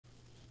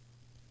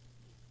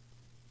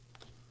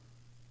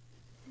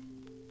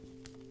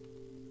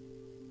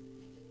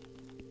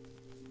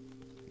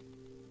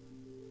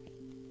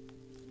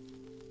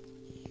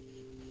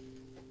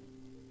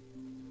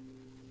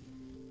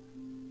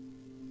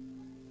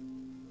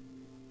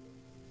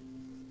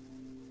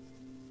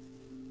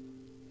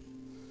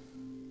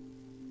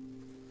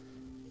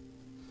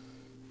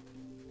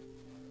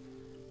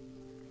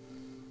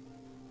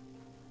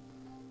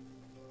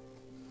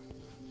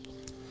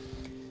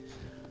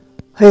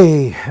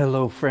Hey,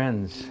 hello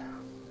friends.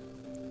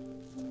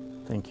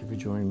 Thank you for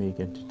joining me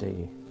again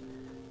today.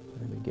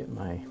 Let me get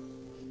my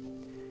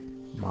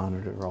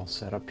monitor all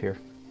set up here.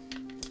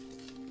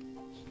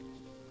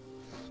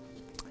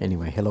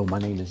 Anyway, hello, my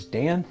name is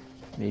Dan.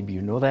 Maybe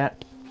you know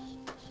that.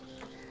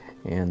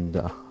 And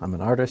I'm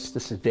an artist.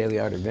 This is Daily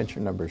Art Adventure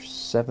number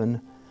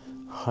 707.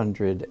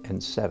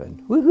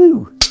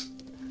 Woohoo!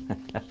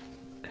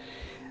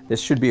 This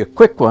should be a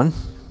quick one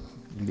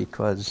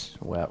because,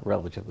 well,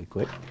 relatively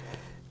quick,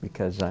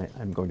 because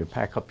I'm going to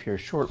pack up here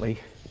shortly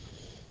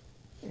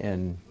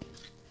and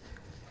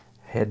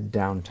head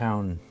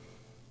downtown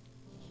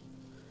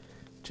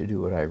to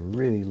do what I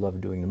really love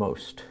doing the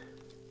most,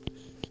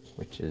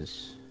 which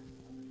is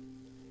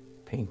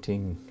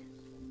painting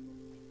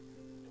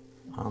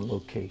on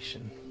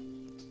location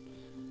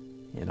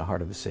in the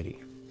heart of a city.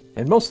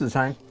 And most of the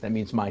time, that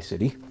means my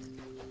city.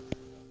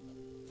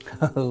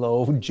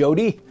 Hello,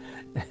 Jody.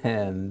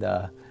 And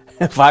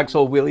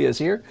Foxhole Willie is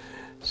here,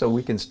 so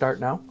we can start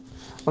now.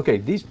 Okay,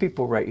 these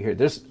people right here.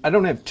 I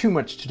don't have too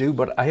much to do,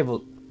 but I have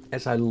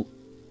as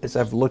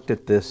I've looked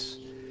at this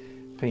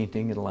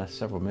painting in the last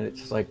several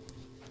minutes, it's like,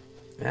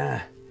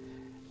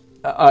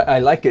 I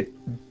like it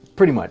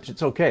pretty much.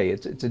 It's okay.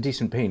 It's a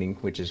decent painting,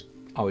 which is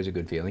always a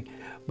good feeling,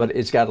 but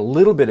it's got a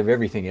little bit of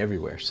everything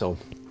everywhere. So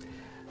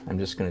I'm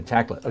just going to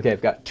tackle it. Okay,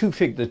 I've got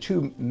the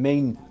two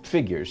main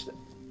figures.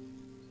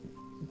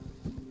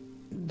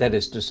 That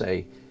is to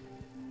say,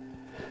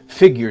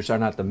 figures are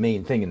not the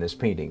main thing in this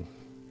painting,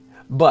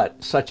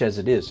 but such as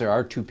it is, there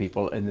are two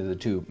people, and they're the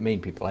two main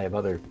people. I have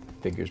other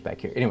figures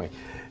back here. Anyway,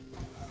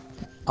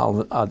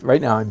 right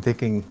now I'm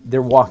thinking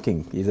they're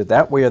walking either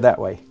that way or that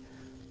way.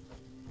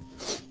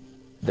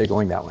 They're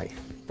going that way.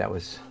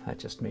 I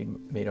just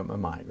made up my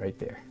mind right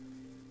there.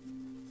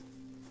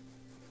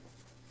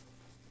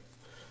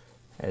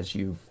 As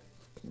you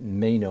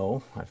may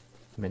know, I've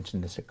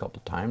mentioned this a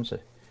couple times.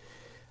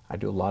 I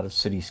do a lot of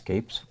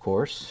cityscapes, of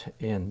course,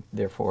 and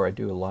therefore I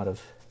do a lot of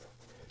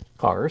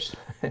cars.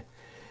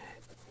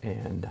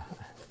 And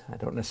I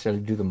don't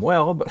necessarily do them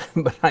well,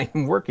 but I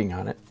am working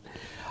on it.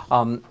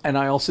 And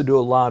I also do a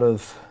lot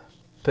of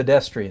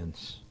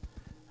pedestrians.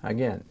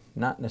 Again,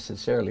 not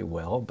necessarily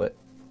well, but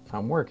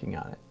I'm working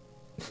on it.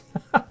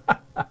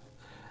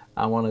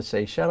 I want to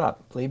say, shut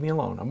up, leave me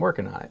alone, I'm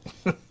working on it.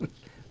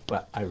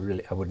 But I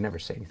would never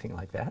say anything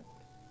like that.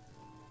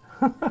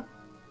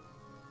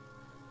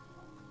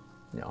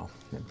 No,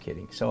 I'm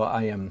kidding. So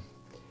I am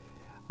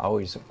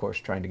always, of course,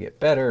 trying to get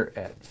better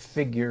at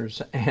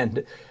figures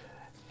and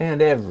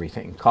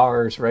everything.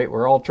 Cars, right?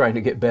 We're all trying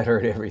to get better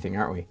at everything,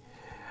 aren't we?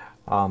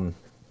 I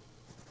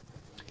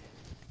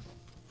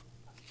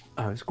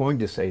was going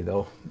to say,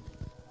 though,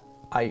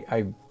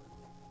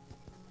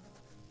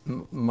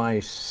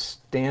 my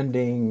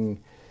standing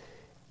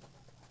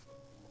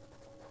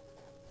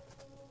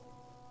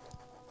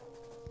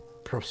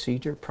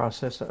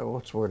process,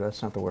 what's the word?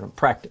 That's not the word.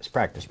 Practice.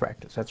 That's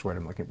the word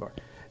I'm looking for.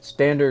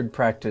 Standard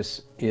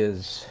practice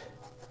is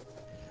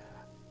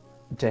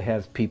to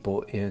have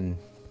people in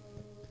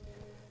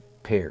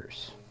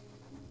pairs.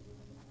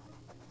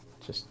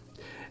 Just,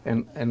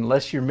 and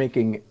unless you're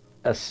making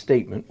a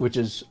statement, which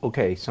is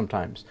okay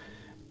sometimes.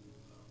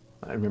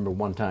 I remember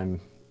one time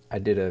I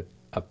did a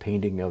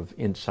painting of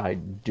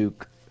inside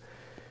Duke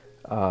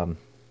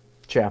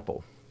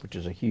Chapel, which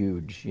is a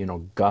huge,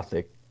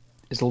 Gothic.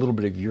 It's a little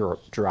bit of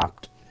Europe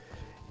dropped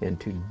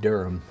into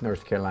Durham,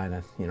 North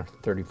Carolina,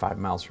 35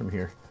 miles from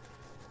here.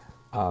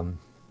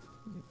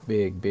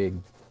 Big,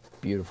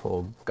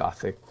 beautiful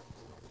Gothic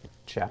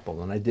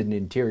chapel. And I did an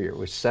interior. It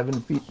was 7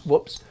 feet,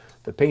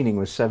 the painting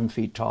was 7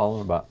 feet tall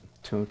and about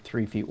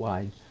 3 feet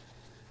wide.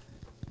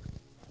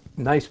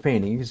 Nice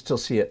painting. You can still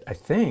see it, I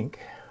think,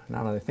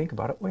 now that I think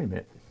about it. Wait a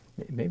minute.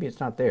 Maybe it's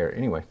not there.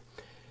 Anyway.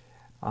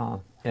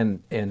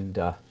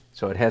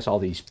 So it has all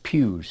these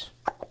pews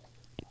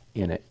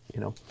in it,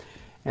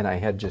 and I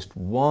had just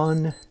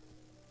one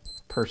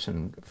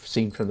person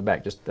seen from the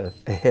back, just a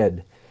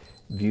head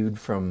viewed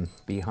from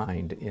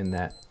behind in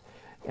that,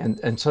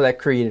 and so that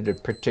created a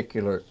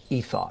particular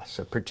ethos,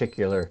 a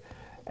particular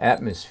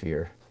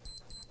atmosphere,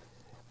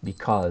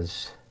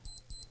 because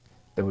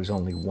there was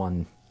only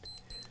one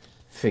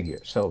figure.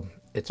 So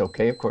it's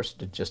okay, of course,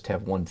 to just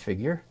have one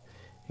figure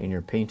in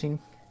your painting,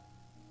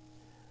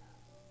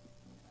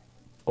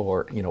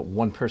 or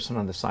one person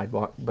on the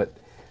sidewalk, but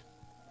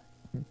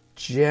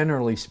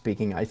generally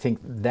speaking, I think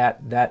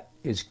that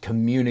is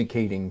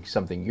communicating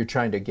something. You're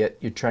trying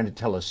to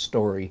tell a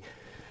story.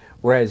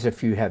 Whereas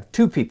if you have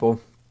two people,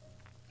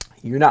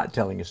 you're not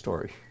telling a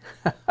story.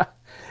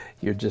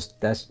 You're just,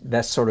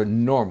 that's sort of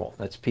normal.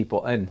 That's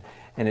people, and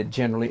it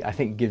generally, I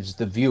think, gives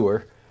the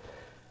viewer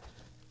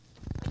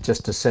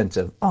just a sense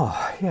of,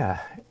 oh yeah,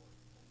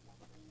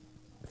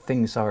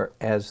 things are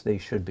as they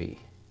should be.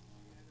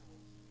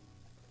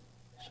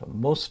 So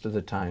most of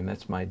the time,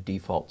 that's my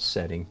default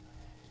setting,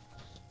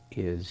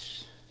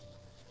 is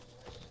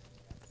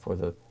for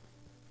the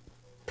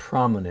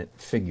prominent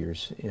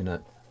figures in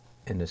a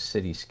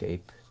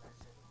cityscape,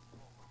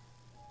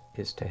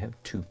 is to have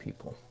two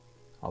people.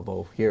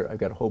 Although here I've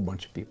got a whole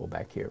bunch of people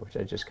back here, which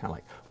I just kind of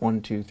like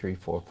 1, 2, 3,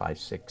 4, 5,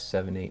 6,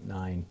 7, 8,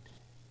 9,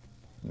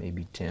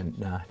 maybe 10,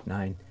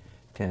 9,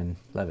 10,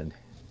 11.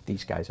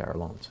 These guys are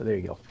alone. So there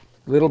you go.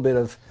 A little bit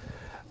of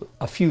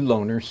a few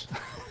loners,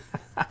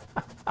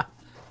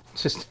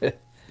 just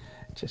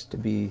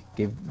to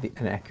give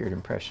an accurate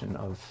impression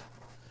of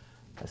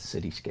a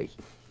cityscape.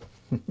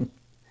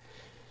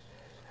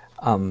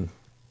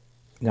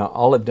 Now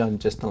all I've done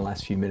just in the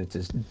last few minutes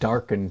is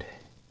darkened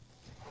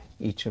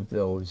each of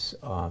those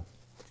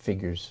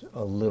figures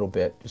a little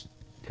bit, just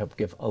to help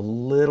give a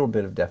little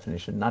bit of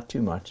definition, not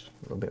too much,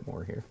 a little bit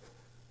more here.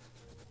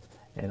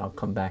 And I'll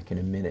come back in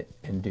a minute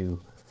and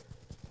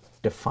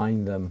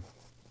define them,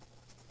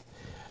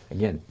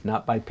 again,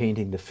 not by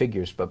painting the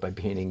figures, but by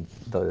painting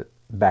the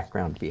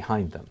background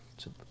behind them,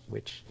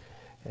 which,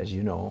 as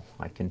you know,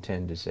 I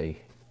contend is a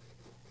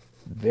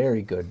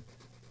very good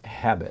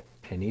habit.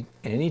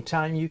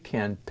 Anytime you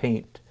can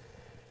paint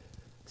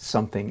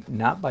something,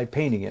 not by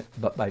painting it,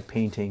 but by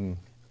painting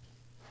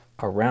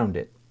around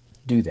it,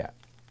 do that.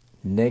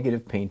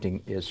 Negative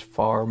painting is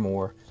far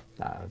more,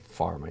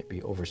 far might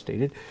be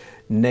overstated,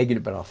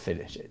 negative, but I'll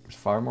finish it.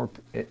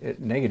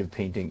 Negative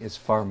painting is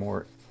far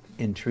more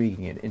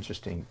intriguing and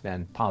interesting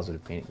than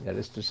positive painting. That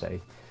is to say,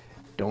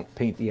 don't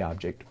paint the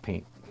object,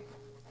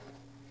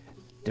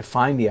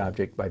 define the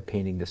object by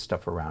painting the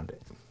stuff around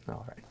it.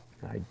 All right,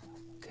 I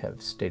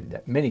have stated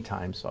that many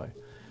times, so I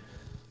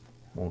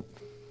won't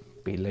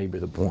belabor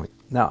the point.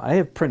 Now, I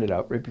have printed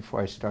out, right before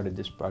I started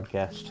this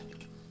broadcast,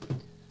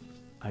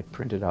 I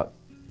printed out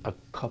a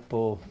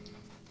couple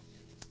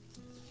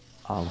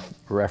of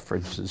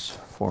references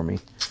for me.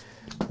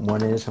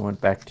 One is, I went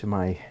back to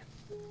my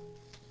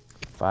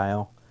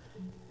file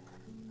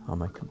on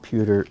my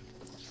computer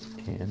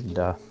and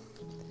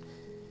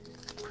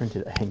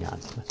printed, hang on,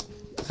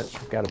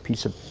 I've got a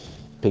piece of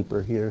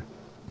paper here.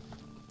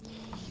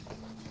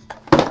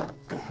 I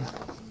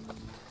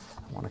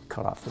want to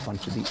cut off a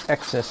bunch of the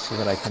excess so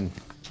that I can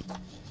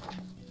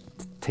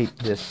tape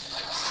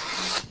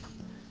this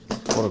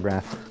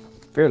photograph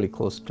fairly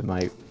close to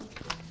my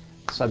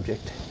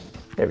subject.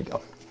 There we go.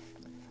 All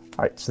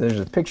right, so there's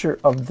a picture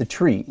of the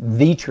tree,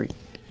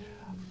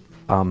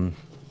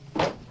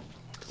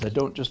 I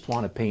don't just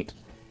want to paint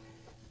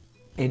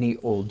any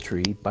old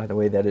tree. By the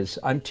way, that is,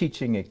 I'm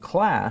teaching a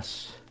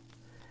class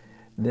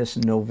this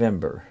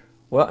November.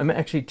 Well, I'm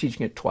actually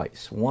teaching it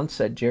twice. Once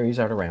at Jerry's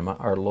Artorama,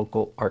 our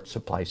local art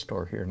supply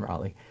store here in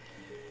Raleigh.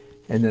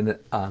 And then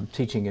I'm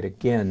teaching it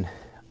again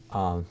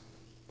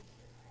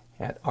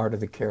at Art of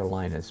the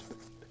Carolinas.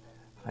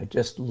 I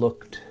just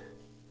looked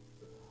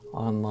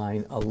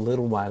online a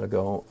little while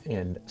ago,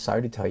 and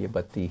sorry to tell you,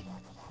 but the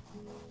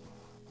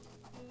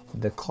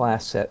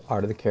class at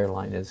Art of the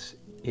Carolinas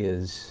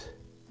is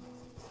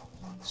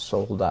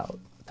sold out.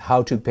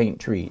 How to paint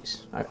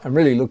trees. I'm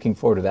really looking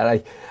forward to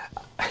that.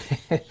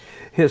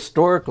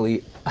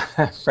 Historically,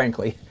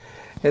 frankly,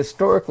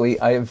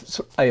 I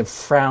have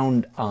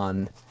frowned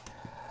on,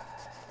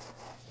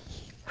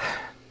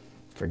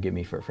 forgive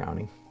me for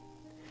frowning,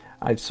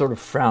 I've sort of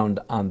frowned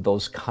on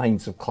those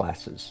kinds of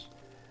classes.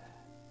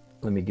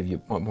 Let me give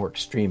you a more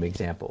extreme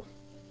example.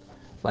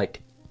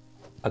 Like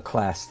a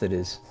class that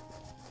is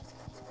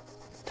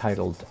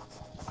titled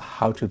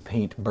How to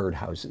Paint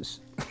Birdhouses,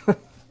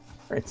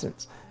 for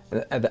instance.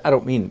 I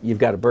don't mean you've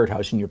got a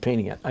birdhouse and you're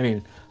painting it. I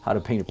mean how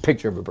to paint a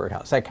picture of a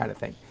birdhouse, that kind of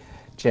thing.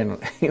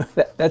 Generally,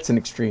 that's an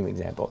extreme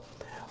example.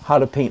 How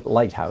to paint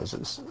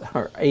lighthouses,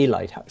 or a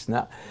lighthouse.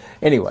 Now,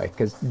 anyway,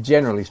 because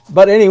generally,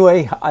 but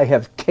anyway, I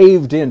have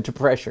caved into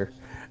pressure.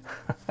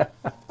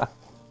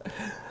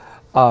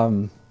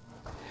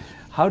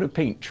 How to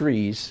paint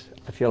trees,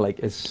 I feel like,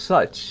 is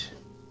such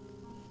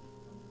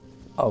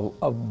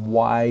a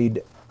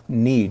wide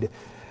need.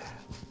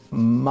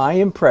 My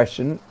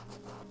impression,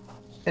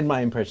 and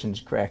my impression is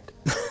correct,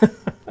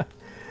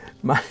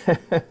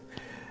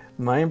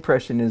 my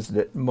impression is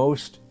that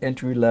most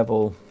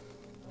entry-level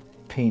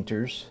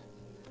painters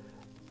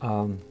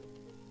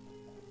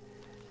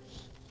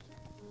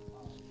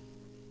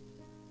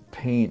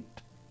paint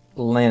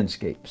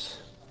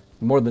landscapes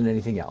more than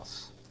anything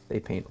else. They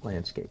paint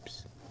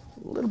landscapes.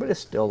 A little bit of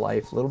still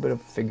life, a little bit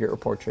of figure or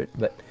portrait,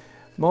 but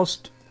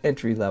most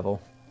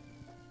entry-level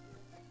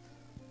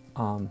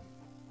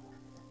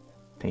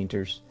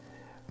painters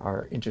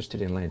are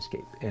interested in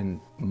landscape. And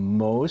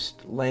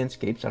most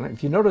landscapes, I don't know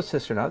if you notice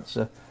this or not, it's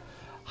a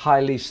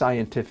highly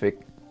scientific,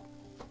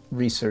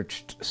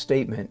 researched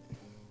statement.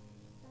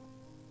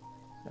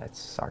 That's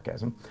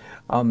sarcasm.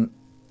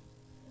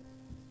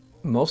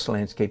 Most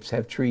landscapes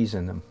have trees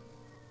in them.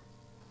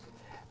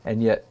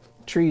 And yet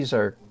trees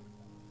are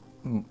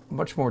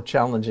much more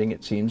challenging,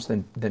 it seems,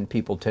 than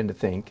people tend to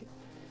think.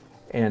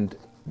 And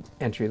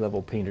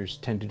entry-level painters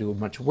tend to do a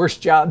much worse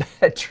job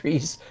at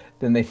trees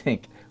than they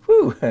think.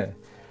 Whew.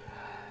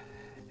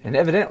 And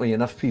evidently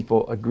enough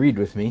people agreed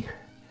with me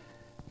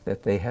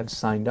that they have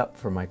signed up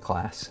for my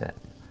class at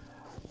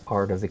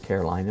Art of the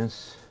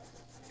Carolinas.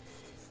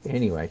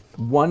 Anyway,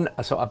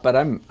 but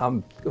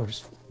I'm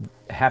just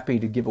happy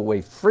to give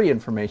away free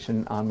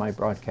information on my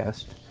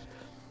broadcast.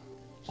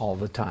 all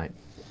the time.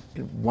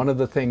 One of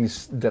the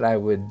things that I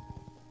would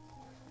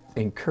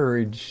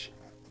encourage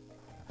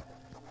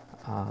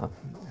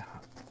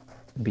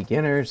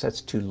beginners,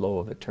 that's too low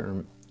of a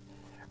term,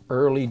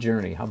 early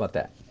journey, how about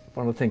that?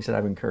 One of the things that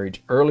I've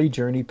encouraged early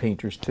journey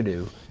painters to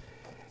do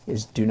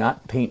is do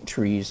not paint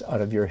trees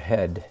out of your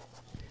head.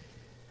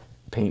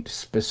 Paint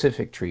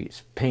specific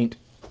trees. Paint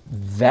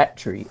that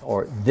tree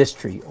or this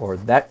tree or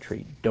that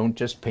tree. Don't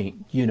just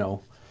paint,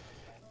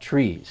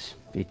 trees.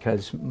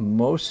 Because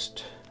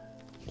most,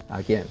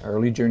 again,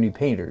 early journey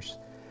painters,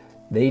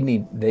 they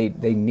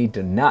need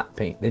to not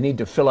paint. They need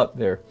to fill up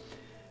their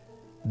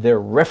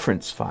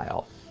reference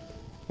file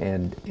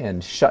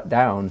and shut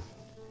down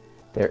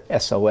their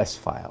SOS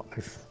file.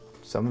 If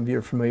some of you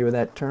are familiar with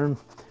that term,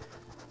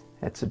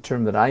 that's a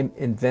term that I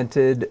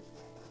invented.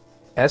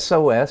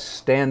 SOS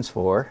stands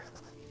for,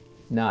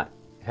 not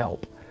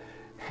help,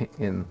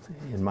 in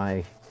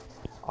my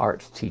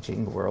art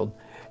teaching world.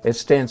 It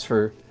stands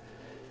for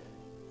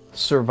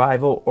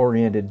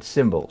survival-oriented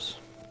symbols.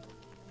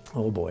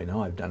 Oh boy,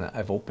 now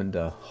I've opened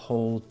a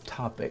whole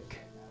topic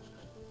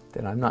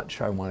that I'm not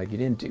sure I want to get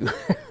into.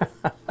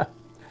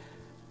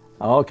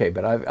 Okay,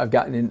 but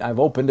I've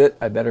opened it.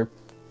 I better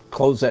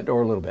close that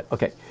door a little bit.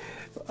 Okay.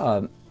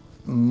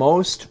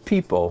 Most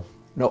people,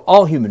 no,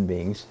 all human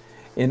beings,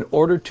 in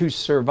order to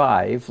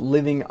survive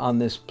living on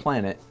this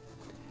planet,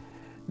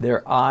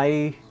 their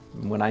eye,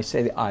 when I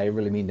say the eye, I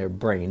really mean their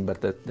brain,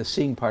 but the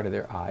seeing part of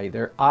their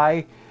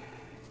eye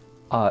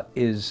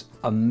is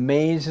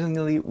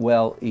amazingly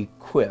well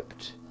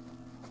equipped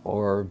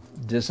or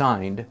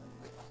designed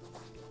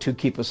to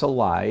keep us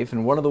alive.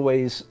 And one of the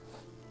ways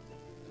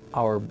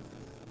our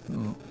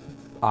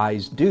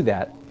eyes do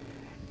that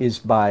is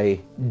by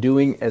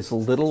doing as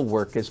little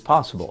work as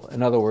possible.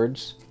 In other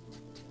words,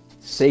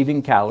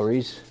 saving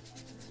calories,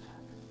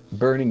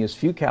 burning as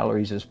few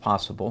calories as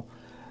possible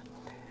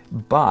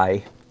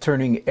by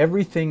turning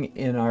everything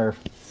in our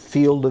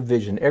field of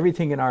vision,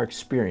 everything in our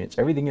experience,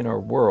 everything in our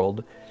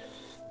world,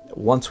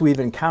 once we've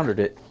encountered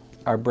it,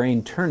 our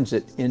brain turns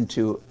it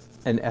into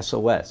an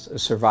SOS, a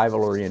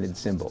survival-oriented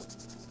symbol.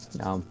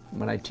 Now,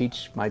 when I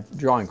teach my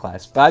drawing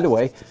class, by the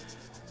way,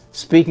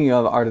 speaking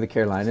of Art of the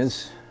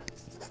Carolinas,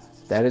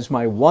 that is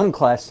my one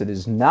class that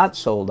is not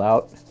sold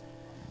out,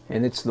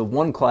 and it's the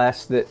one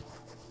class that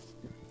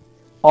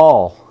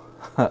all,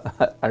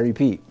 I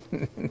repeat,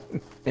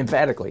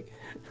 emphatically,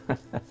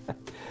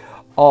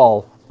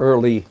 all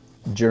early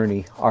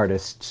journey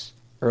artists,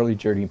 early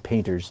journey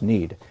painters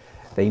need.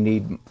 They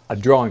need a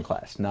drawing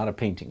class, not a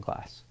painting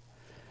class.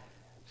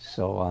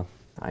 So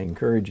I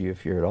encourage you,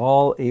 if you're at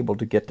all able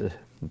to get to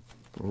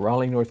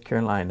Raleigh, North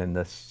Carolina in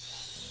the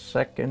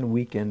second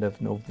weekend of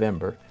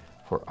November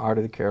for Art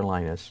of the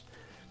Carolinas,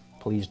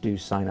 please do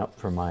sign up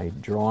for my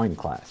drawing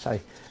class.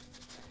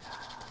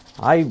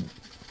 I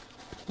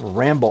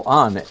ramble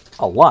on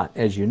a lot,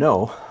 as you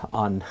know,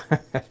 on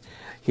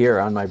here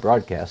on my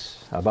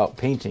broadcasts about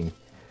painting.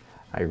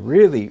 I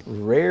really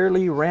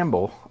rarely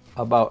ramble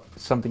about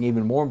something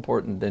even more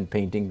important than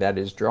painting, that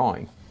is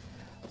drawing.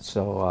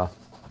 So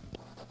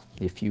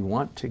if you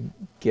want to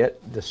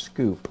get the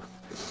scoop,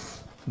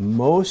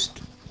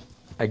 most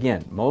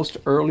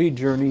early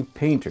journey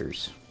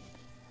painters,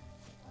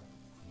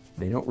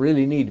 they don't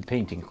really need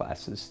painting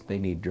classes, they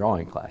need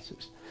drawing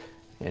classes.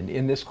 And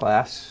in this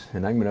class,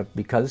 and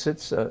because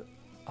it's a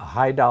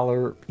high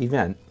dollar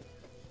event,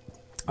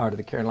 Art of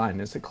the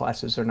Carolinas, the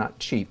classes are not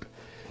cheap.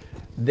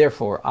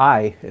 Therefore,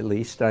 at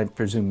least, I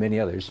presume many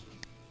others,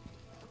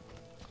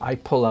 I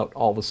pull out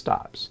all the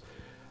stops.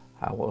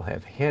 I will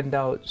have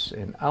handouts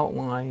and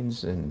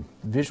outlines and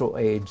visual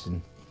aids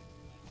and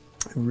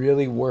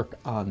really work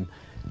on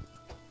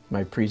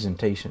my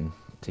presentation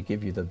to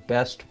give you the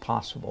best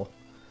possible.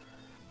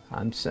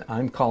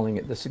 I'm calling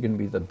it, this is going to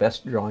be the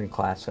best drawing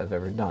class I've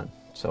ever done.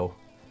 So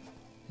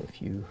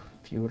if you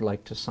would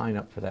like to sign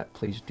up for that,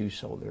 please do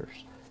so.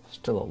 There's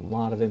still a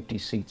lot of empty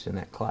seats in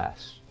that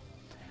class.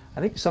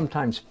 I think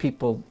sometimes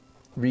people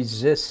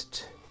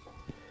resist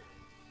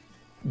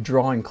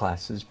drawing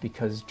classes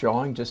because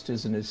drawing just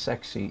isn't as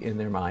sexy in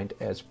their mind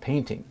as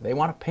painting. They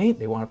want to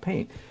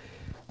paint.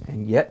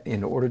 And yet,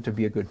 in order to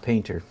be a good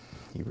painter,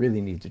 you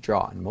really need to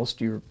draw. And most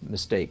of your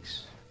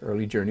mistakes,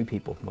 early journey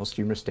people, most of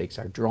your mistakes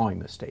are drawing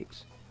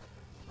mistakes.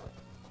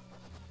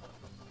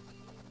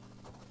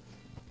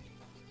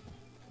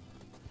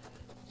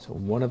 So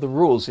one of the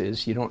rules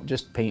is you don't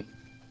just paint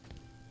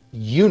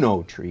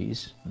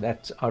trees.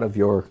 That's out of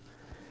your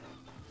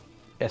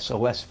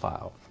SOS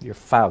file, your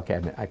file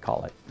cabinet, I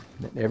call it,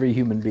 that every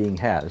human being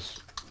has.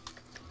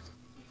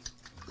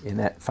 In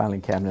that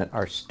filing cabinet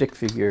are stick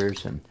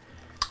figures and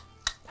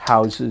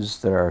houses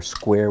that are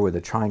square with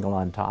a triangle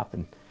on top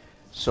and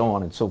so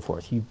on and so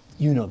forth. You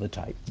know the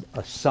type.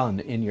 A sun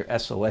in your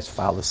SOS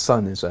file, the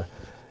sun is a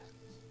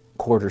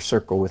quarter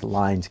circle with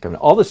lines coming.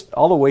 All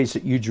the ways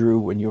that you drew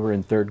when you were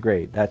in third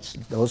grade,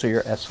 those are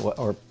your SOS,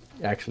 or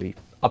actually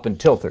up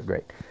until third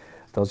grade.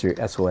 Those are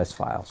your SOS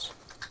files.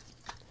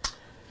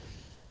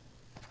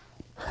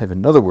 I have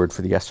another word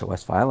for the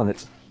SOS file, and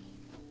it's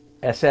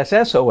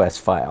SSSOS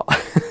file.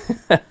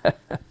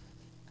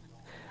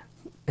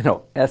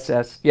 no,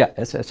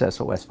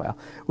 SSSOS file,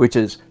 which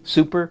is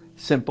super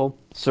simple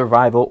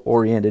survival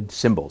oriented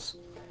symbols.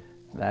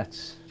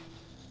 That's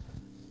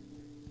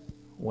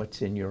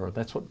what's in your,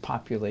 that's what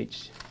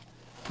populates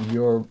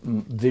your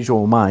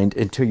visual mind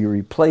until you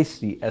replace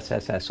the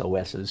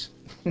SSSOSs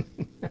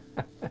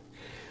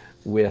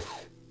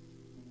with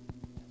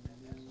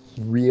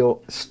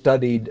real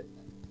studied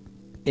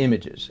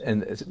images.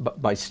 And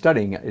by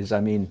studying is, I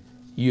mean,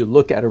 you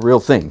look at a real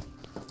thing,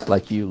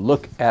 like you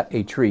look at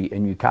a tree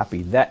and you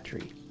copy that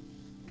tree.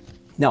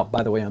 Now,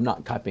 by the way, I'm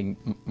not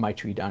copying my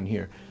tree down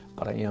here,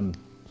 but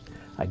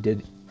I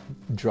did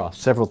draw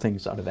several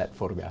things out of that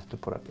photograph to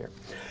put up there.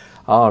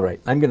 All right,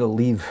 I'm going to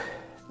leave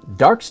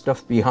dark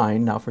stuff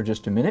behind now for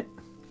just a minute.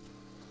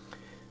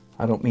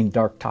 I don't mean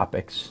dark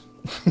topics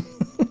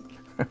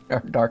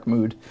or dark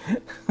mood.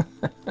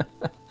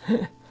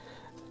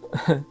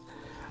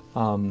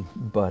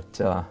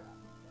 But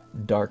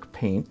dark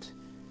paint.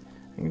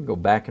 I'm going to go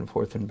back and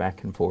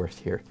forth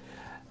here.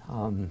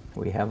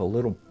 We have a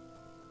little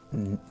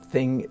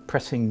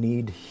pressing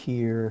need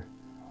here.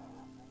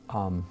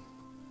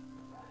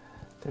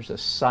 There's a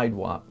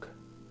sidewalk.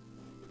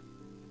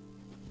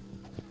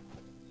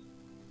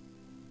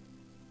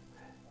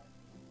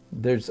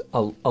 There's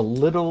a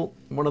little,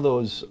 one of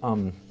those,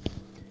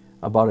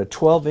 about a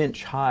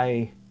 12-inch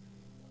high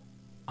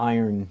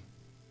iron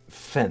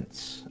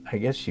fence. I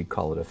guess you'd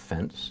call it a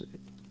fence.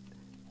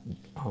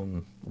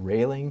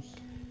 Railing?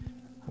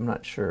 I'm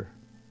not sure.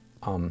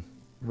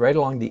 Right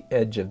along the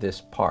edge of this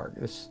park.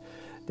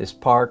 This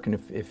park, and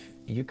if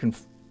you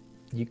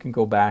can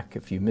go back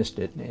if you missed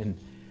it and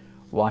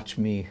watch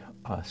me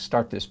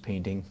start this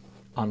painting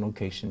on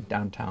location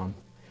downtown,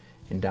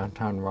 in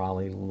downtown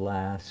Raleigh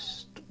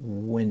last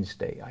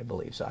Wednesday, I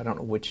believe. So I don't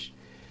know which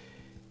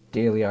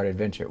daily art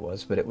adventure it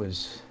was, but it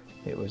was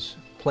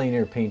plein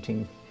air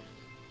painting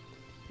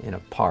in a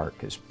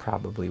park is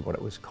probably what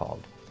it was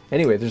called.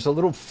 Anyway, there's a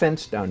little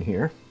fence down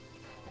here.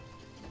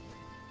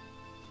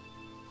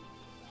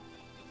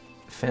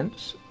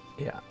 Fence,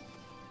 yeah,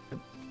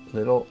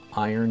 little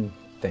iron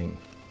thing.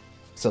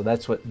 So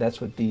that's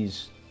what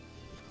these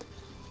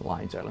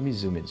lines are. Let me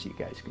zoom in so you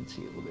guys can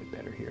see a little bit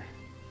better here.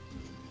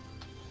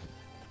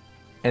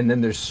 And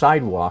then there's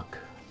sidewalk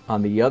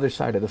on the other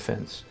side of the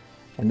fence,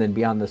 and then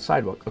beyond the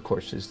sidewalk, of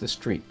course, is the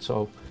street.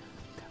 So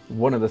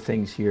one of the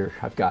things here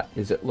I've got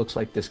is it looks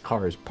like this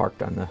car is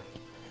parked on the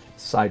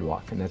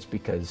sidewalk, and that's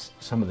because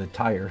some of the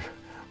tire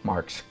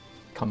marks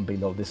come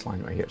below this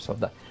line right here. So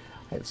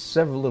I have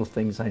several little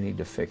things I need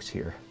to fix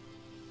here.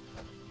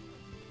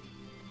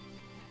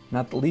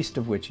 Not the least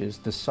of which is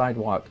the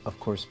sidewalk, of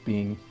course,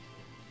 being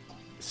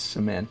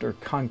cement or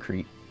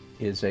concrete,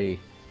 is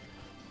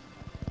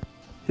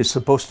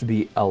supposed to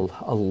be a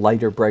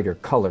lighter, brighter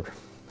color,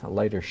 a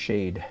lighter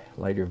shade,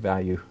 lighter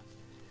value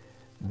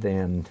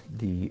than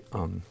the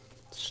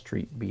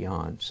street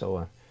beyond.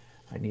 So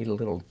I need a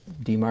little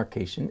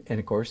demarcation, and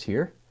of course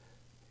here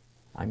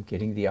I'm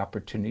getting the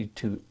opportunity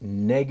to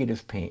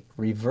negative paint,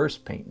 reverse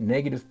paint,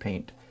 negative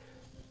paint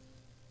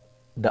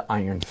the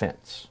iron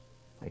fence.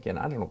 Again,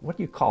 I don't know, what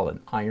do you call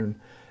an iron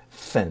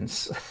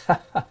fence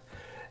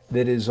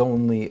that is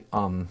only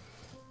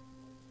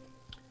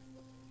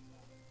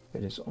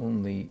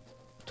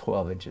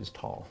 12 inches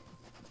tall?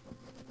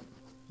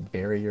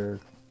 Barrier,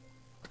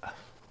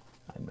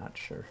 I'm not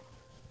sure.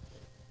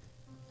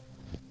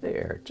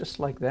 There, just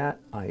like that,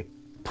 I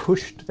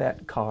pushed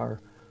that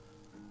car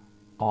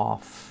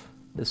off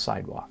the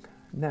sidewalk.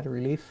 Isn't that a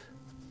relief?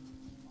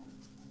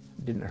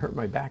 Didn't hurt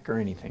my back or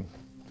anything.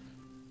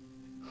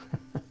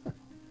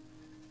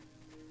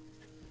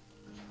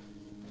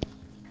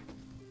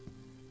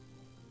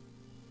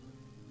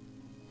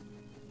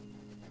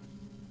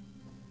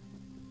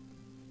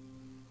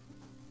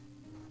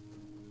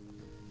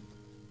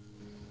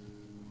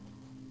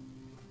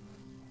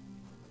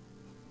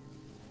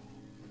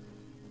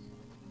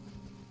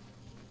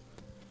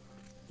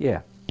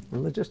 Yeah,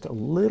 just a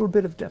little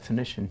bit of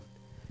definition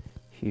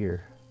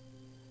here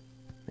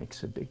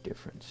makes a big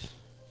difference.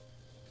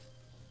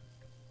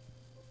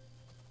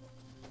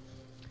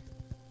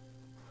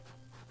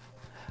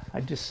 I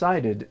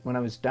decided when I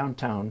was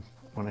downtown,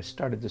 when I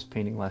started this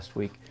painting last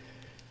week,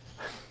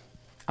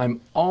 I'm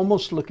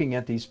almost looking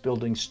at these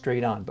buildings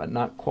straight on, but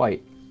not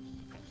quite.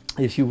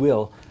 If you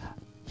will,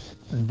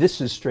 this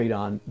is straight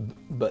on,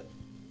 but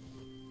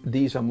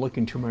these I'm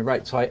looking to my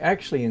right. So I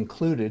actually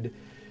included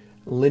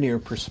linear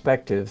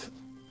perspective.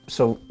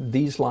 So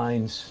these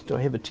lines, do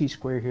I have a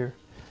T-square here?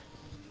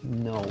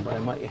 No, but I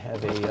might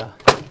have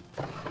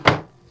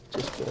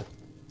just a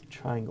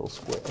triangle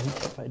square. I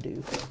think if I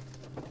do.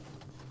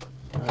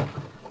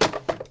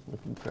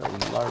 Looking for a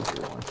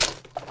larger one.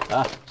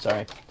 Ah,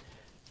 sorry.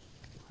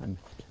 I'm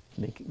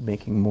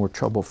making more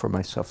trouble for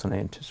myself than I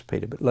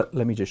anticipated, but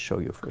let me just show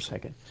you for a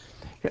second.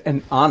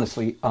 And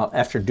honestly,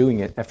 after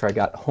doing it, after I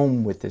got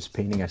home with this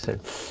painting, I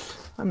said,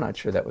 I'm not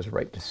sure that was the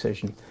right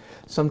decision.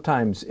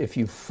 Sometimes if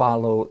you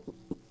follow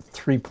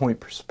three-point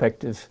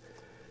perspective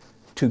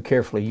too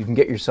carefully, you can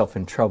get yourself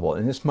in trouble,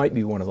 and this might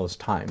be one of those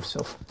times.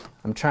 So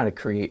I'm trying to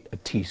create a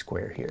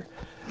T-square here.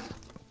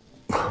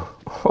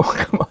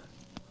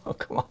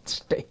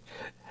 stay.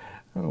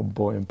 Oh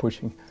boy, I'm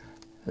pushing.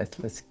 Let's.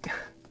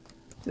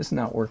 This is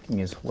not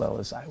working as well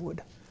as I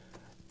would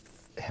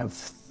have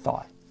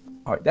thought.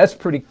 All right, that's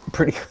pretty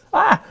pretty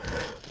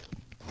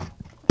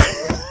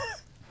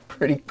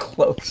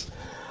close.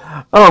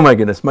 Oh my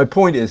goodness. My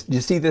point is, do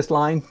you see this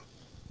line?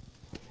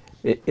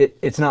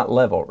 It's not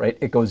level, right?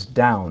 It goes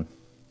down.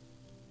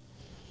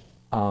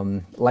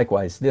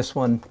 Likewise, this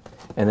one,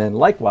 and then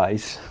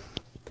likewise,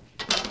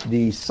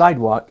 the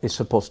sidewalk is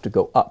supposed to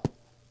go up,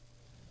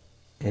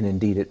 and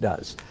indeed it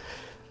does.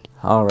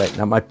 All right,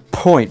 now my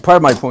point, part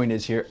of my point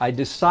is here, I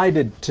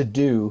decided to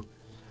do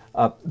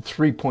a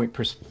three-point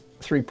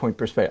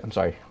perspective, I'm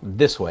sorry,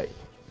 this way.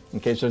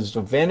 Okay, so there's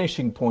a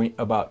vanishing point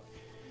about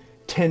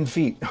 10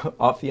 feet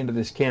off the end of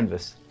this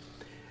canvas,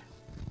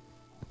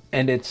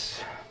 and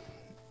it's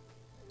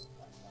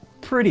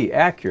pretty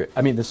accurate.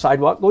 I mean, the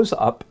sidewalk goes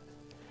up,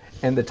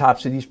 and the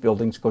tops of these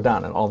buildings go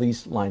down, and all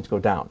these lines go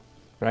down,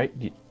 right?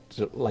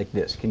 So like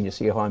this. Can you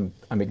see how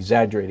I'm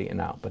exaggerating it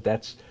now? But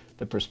that's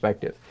the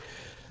perspective.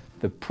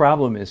 The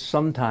problem is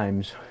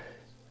sometimes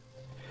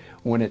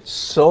when it's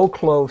so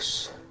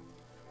close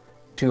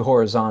to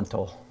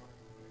horizontal,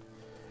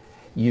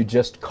 you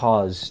just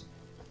cause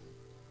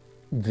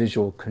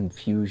visual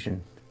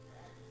confusion.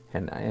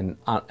 And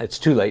it's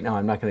too late now.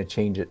 I'm not going to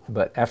change it.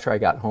 But after I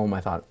got home,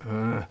 I thought,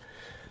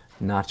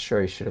 not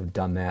sure I should have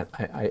done that.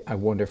 I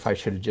wonder if I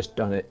should have just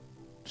done it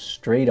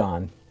straight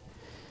on.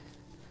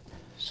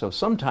 So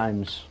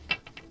sometimes,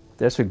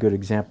 that's a good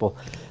example,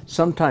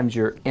 sometimes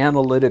your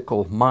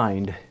analytical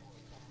mind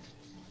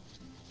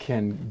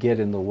can get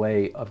in the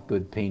way of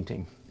good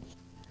painting.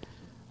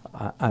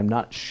 I'm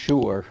not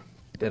sure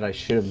that I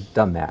should have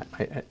done that.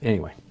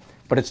 Anyway,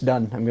 but it's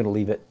done. I'm going to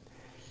leave it.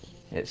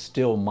 It's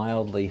still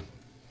mildly,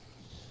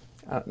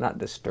 not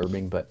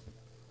disturbing, but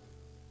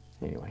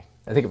anyway.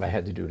 I think if I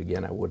had to do it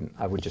again, I wouldn't.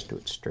 I would just do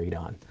it straight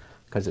on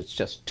because it's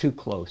just too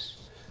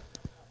close.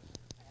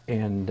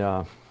 And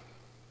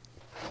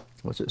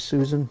was it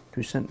Susan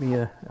who sent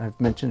me I've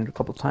mentioned it a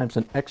couple times,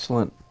 an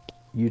excellent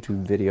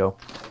YouTube video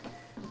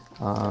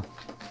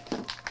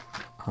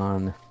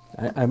on,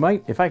 I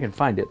might, if I can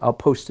find it, I'll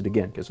post it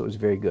again because it was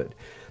very good.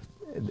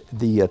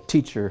 The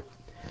teacher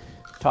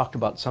talked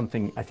about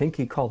something, I think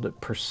he called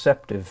it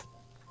perceptive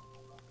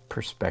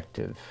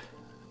perspective.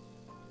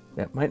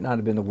 That might not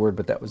have been the word,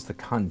 but that was the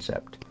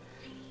concept.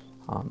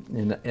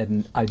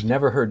 And I've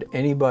never heard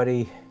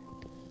anybody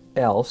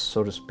else,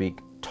 so to speak,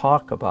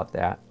 talk about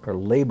that or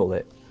label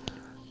it,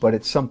 but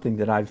it's something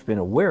that I've been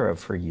aware of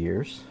for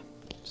years.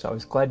 So I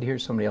was glad to hear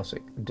somebody else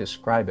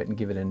describe it and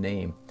give it a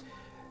name.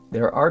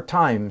 There are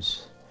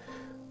times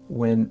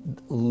when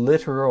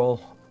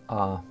literal,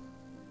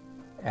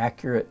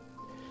 accurate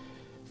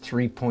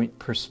three-point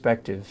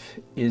perspective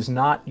is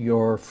not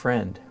your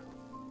friend.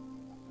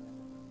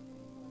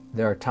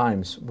 There are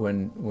times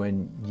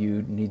when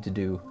you need to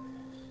do,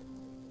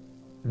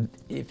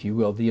 if you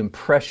will, the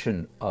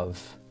impression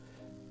of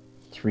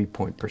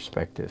three-point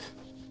perspective.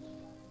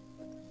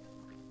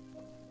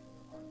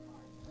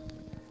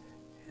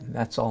 And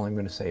that's all I'm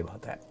going to say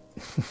about that,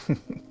 at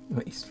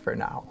least for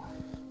now.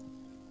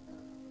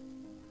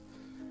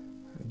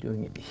 I'm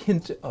doing a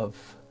hint of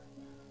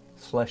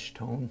flesh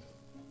tone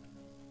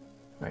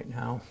right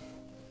now.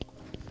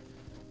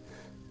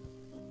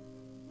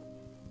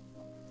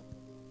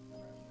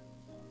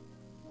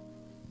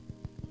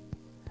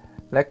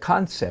 That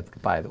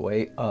concept, by the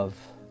way, of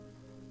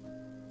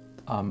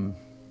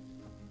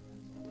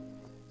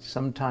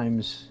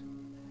sometimes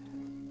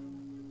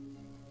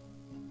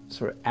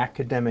sort of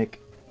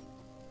academic,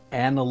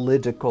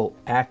 analytical,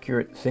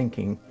 accurate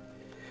thinking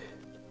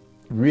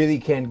really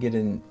can get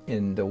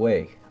in the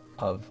way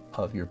of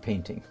your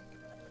painting.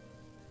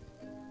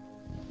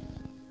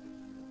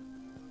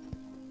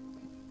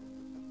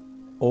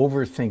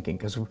 Overthinking,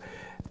 because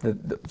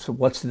so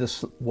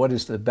what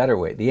is the better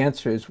way? The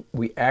answer is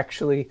we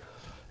actually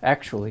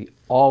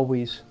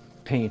always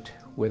paint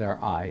with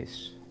our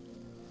eyes.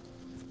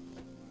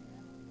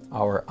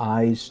 Our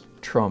eyes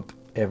trump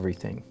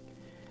everything.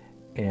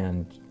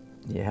 And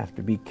you have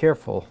to be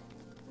careful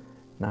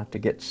not to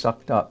get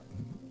sucked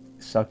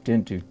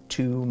into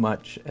too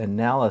much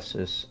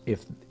analysis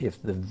if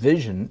the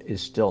vision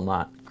is still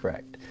not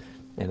correct.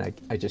 And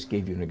I just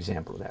gave you an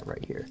example of that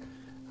right here.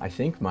 I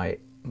think my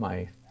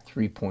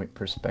three-point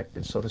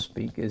perspective, so to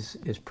speak, is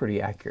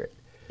pretty accurate.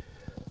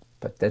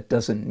 But that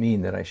doesn't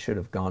mean that I should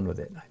have gone with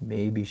it. I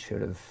maybe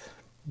should have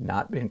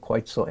not been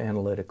quite so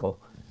analytical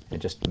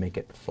and just make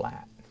it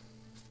flat,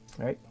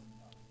 right?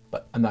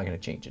 But I'm not going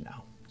to change it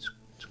now.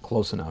 It's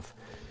close enough.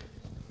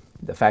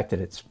 The fact that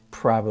it's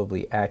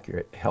probably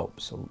accurate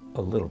helps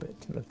a little bit.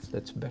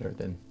 That's better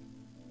than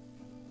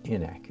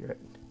inaccurate.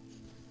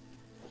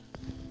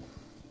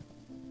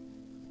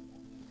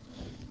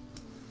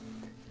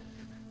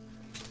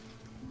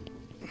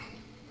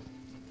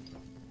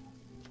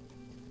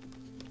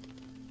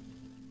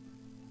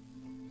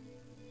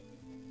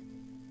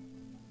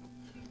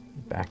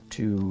 Back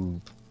to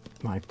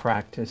my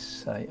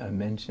practice, I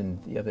mentioned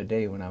the other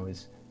day when I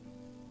was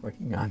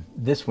working on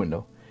this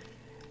window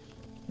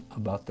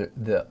about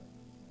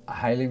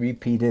highly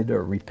repeated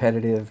or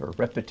repetitive or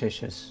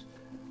repetitious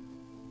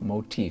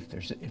motif,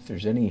 if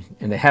there's any,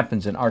 and it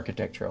happens in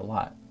architecture a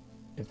lot,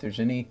 if there's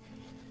any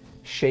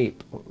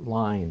shape,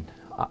 line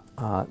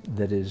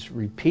that is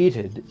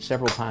repeated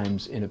several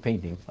times in a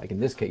painting, like in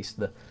this case,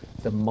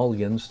 the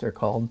mullions, they're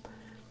called,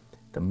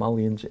 the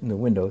mullions in the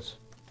windows,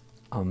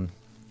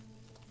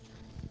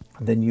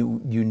 then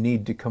you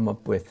need to come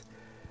up with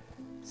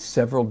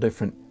several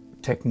different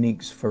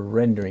techniques for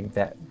rendering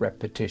that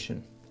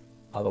repetition.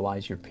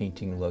 Otherwise your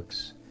painting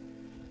looks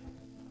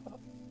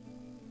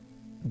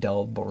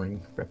dull,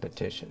 boring,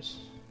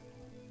 repetitious.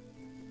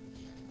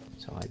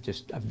 So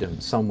I've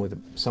done some with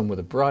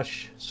a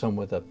brush, some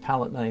with a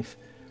palette knife,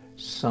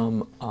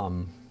 some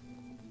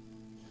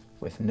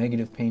with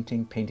negative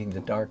painting, painting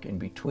the dark in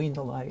between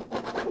the light.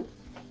 And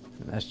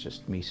that's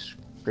just me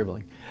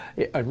scribbling.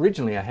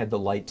 Originally I had the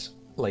lights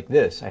like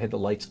this. I had the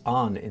lights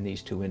on in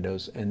these two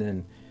windows, and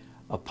then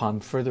upon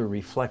further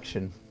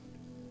reflection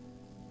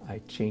I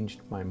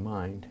changed my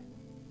mind.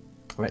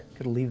 All right,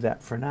 gonna leave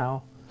that for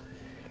now.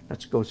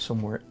 Let's go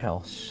somewhere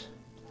else.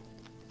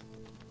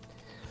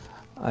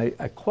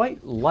 I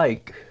quite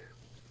like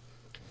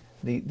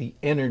the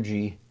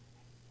energy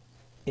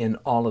in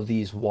all of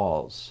these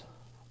walls.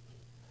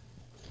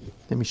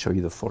 Let me show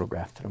you the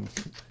photograph that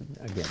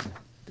again,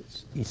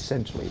 it's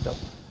essentially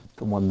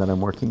the one that I'm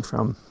working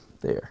from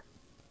there.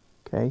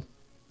 Okay.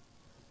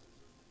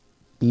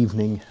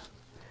 Evening.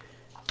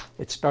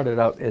 It started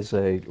out as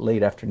a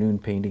late afternoon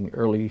painting,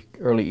 early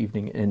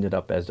evening, ended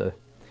up as a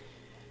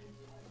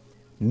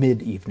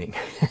mid-evening,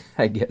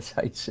 I guess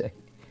I'd say.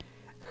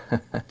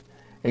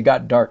 It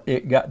got dark.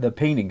 The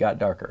painting got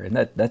darker, and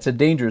that's a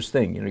dangerous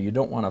thing. You know, you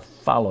don't want to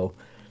follow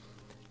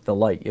the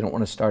light. You don't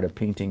want to start a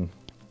painting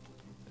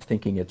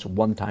thinking it's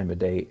one time a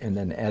day, and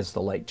then as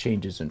the light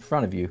changes in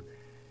front of you,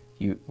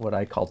 what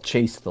I call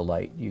chase the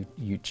light.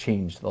 You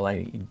change the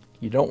light.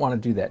 You don't want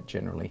to do that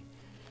generally.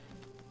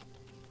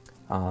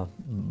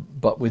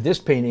 But with this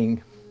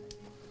painting,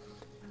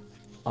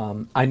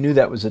 I knew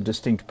that was a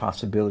distinct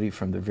possibility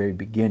from the very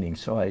beginning,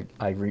 so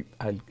I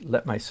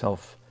let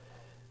myself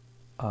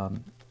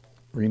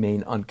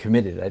remain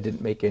uncommitted. I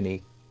didn't make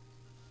any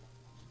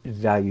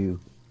value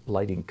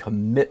lighting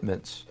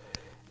commitments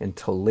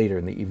until later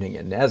in the evening.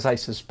 And as I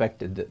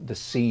suspected, the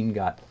scene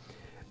got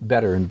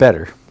better and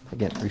better.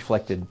 Again,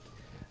 reflected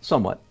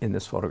somewhat in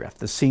this photograph.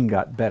 The scene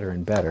got better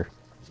and better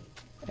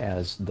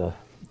as the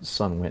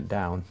sun went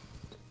down.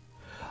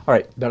 All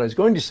right, but I was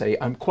going to say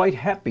I'm quite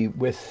happy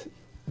with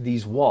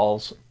these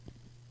walls,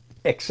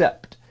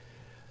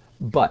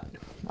 but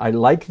I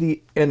like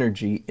the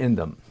energy in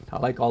them. I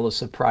like all the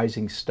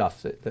surprising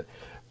stuff, the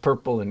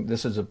purple, and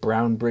this is a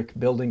brown brick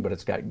building, but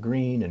it's got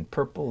green and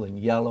purple and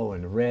yellow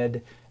and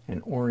red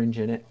and orange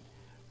in it.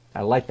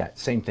 I like that.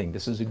 Same thing.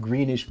 This is a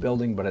greenish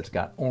building, but it's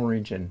got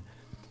orange and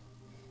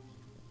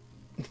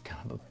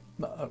kind of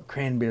a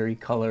cranberry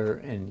color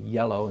and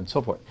yellow and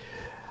so forth.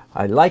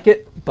 I like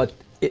it, but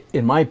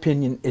in my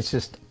opinion, it's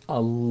just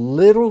a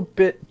little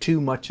bit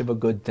too much of a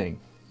good thing.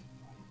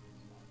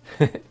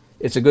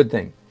 It's a good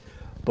thing,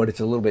 but it's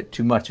a little bit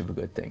too much of a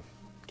good thing.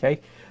 Okay,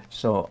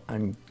 so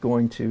I'm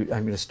going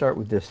to start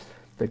with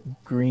the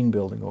green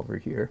building over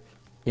here.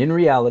 In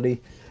reality,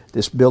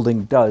 this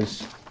building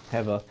does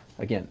have a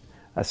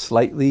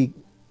slightly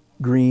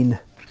green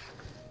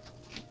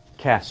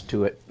cast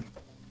to it,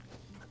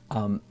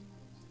 and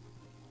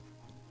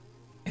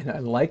I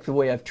like the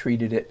way I've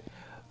treated it,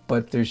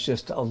 but there's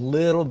just a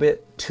little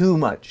bit too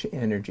much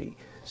energy.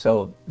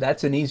 So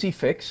that's an easy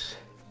fix.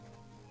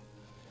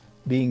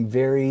 Being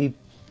very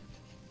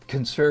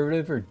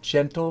conservative or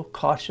gentle,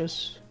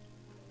 cautious,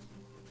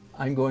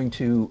 I'm going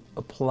to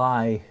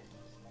apply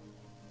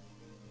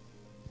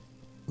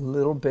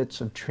little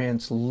bits of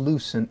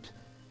translucent,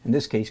 in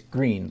this case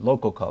green,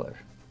 local color,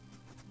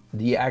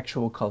 the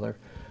actual color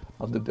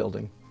of the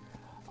building,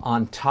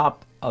 on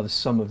top of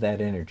some of that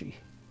energy.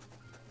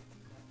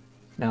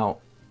 Now,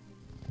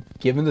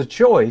 given the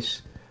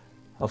choice,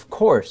 of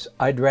course,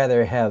 I'd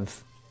rather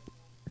have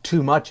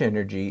too much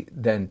energy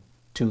than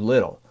too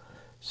little.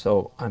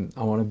 So I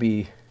want to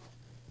be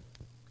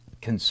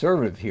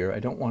conservative here. I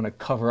don't want to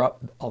cover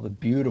up all the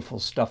beautiful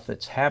stuff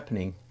that's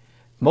happening,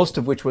 most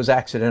of which was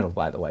accidental,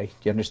 by the way. Do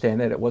you understand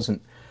that? It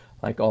wasn't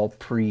like all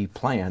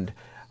pre-planned.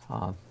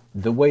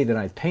 The way that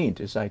I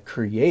paint is I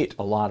create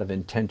a lot of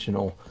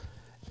intentional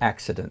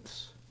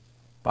accidents.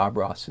 Bob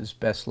Ross's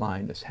best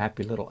line is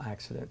happy little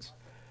accidents.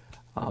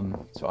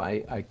 So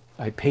I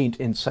paint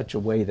in such a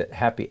way that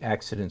happy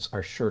accidents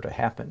are sure to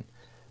happen,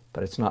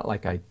 but it's not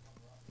like I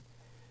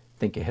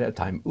think ahead of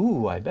time,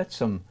 ooh, I bet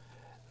some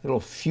little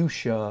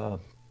fuchsia,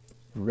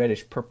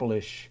 reddish,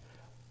 purplish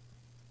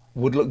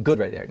would look good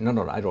right there.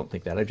 No, I don't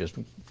think that. I just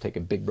take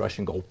a big brush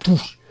and go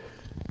poosh,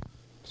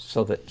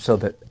 so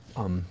that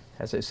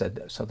as I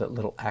said, so that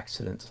little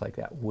accidents like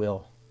that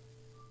will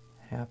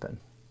happen.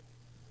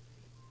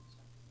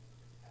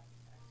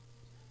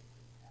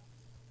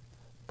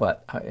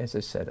 But as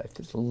I said,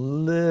 there's a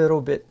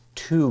little bit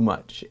too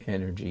much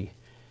energy,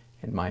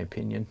 in my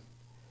opinion.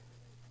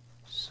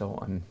 So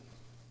I'm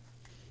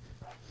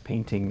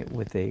painting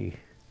with a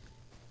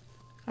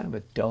kind of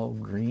a dull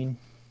green.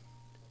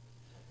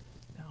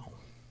 No,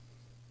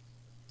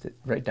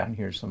 right down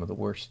here is some of the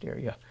worst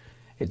area.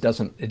 It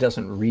doesn't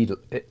read.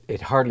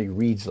 It hardly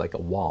reads like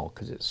a wall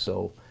because it's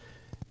so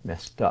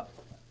messed up.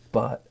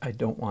 But I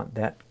don't want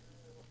that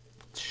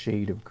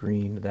shade of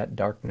green, that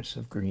darkness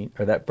of green,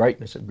 or that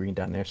brightness of green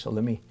down there. So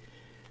let me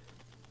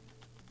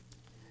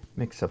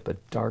mix up a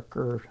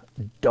darker,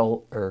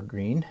 duller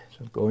green.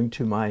 So going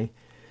to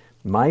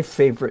my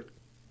favorite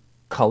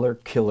color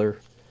killer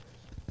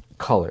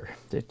color.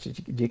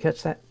 Did you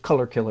catch that?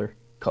 Color killer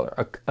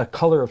color. A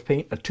color of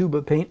paint, a tube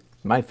of paint.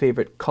 My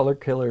favorite color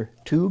killer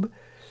tube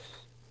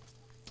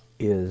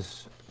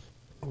is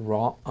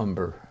raw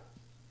umber,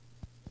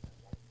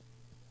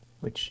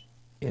 which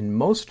in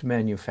most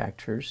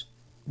manufacturers,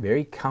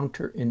 very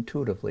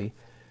counterintuitively,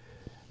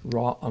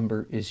 raw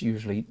umber is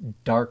usually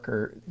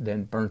darker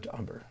than burnt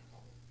umber.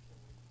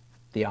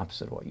 The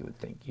opposite of what you would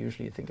think.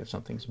 Usually you think if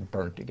something's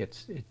burnt, it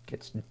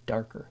gets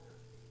darker.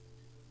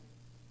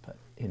 But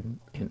in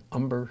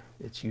umber,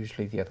 it's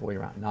usually the other way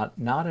around.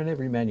 Not in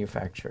every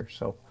manufacturer,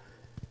 so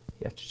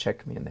you have to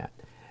check me in that.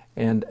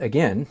 And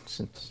again,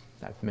 since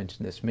I've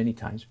mentioned this many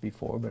times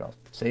before, but I'll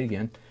say it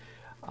again,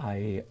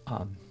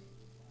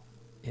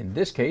 in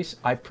this case,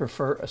 I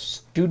prefer a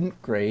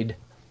student grade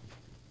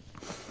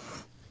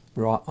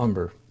raw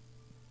umber,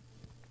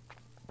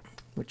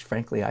 which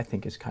frankly I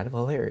think is kind of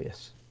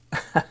hilarious.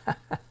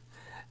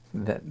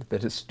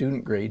 that a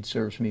student grade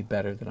serves me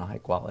better than a high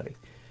quality.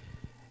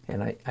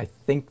 And I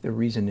think the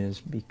reason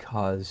is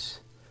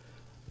because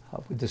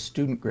with the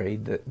student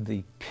grade,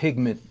 the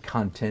pigment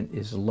content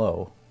is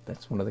low.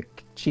 That's one of the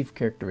chief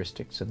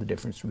characteristics of the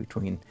difference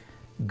between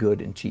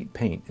good and cheap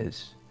paint,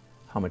 is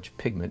how much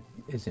pigment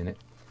is in it.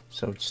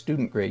 So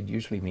student grade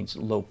usually means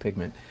low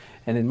pigment.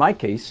 And in my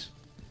case,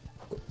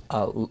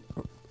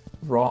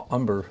 raw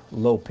umber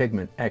low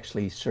pigment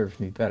actually serves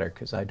me better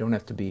because I don't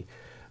have to be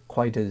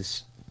quite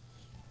as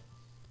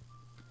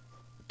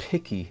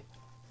picky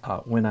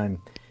when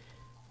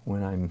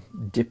I'm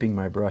dipping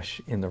my brush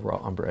in the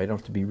raw umber. I don't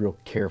have to be real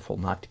careful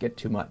not to get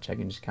too much. I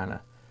can just kind of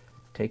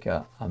take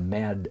a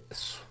mad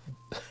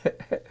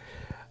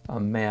a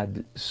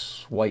mad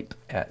swipe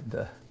at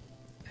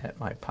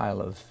my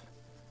pile of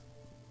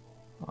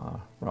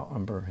raw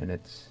umber, and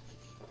it's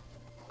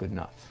good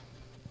enough.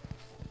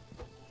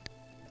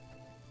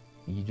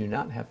 You do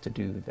not have to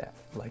do that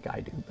like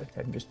I do, but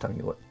I'm just telling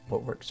you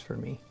what works for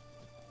me.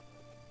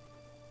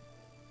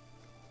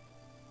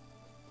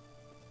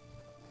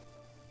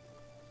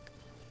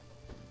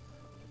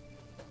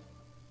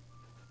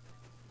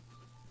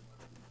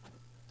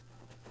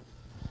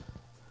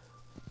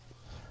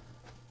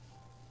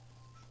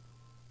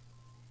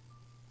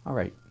 All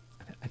right,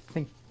 I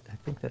think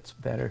that's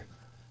better.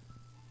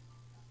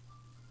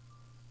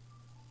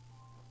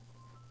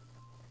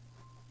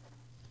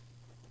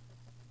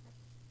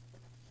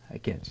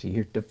 Again, see,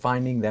 you're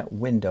defining that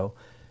window,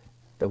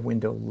 the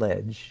window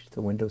ledge,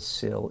 the window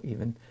sill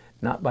even,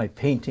 not by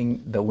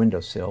painting the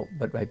windowsill,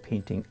 but by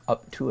painting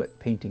up to it,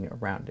 painting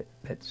around it.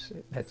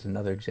 That's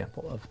another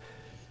example of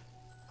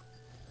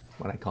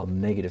what I call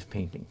negative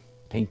painting.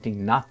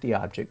 Painting not the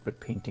object, but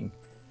painting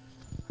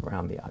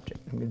around the object.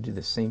 I'm going to do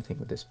the same thing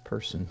with this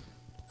person.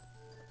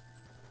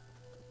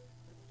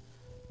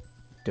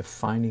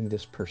 Defining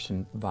this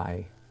person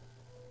by,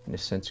 in a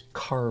sense,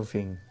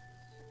 carving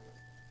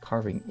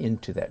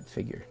into that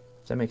figure.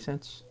 Does that make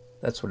sense?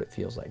 That's what it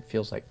feels like. It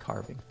feels like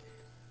carving.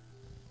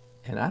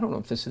 And I don't know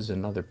if this is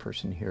another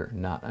person here or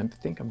not. I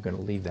think I'm going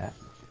to leave that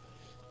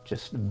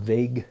just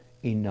vague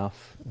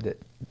enough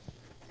that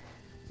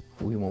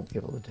we won't be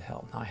able to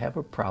tell. Now I have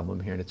a problem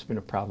here, and it's been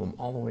a problem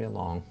all the way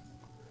along.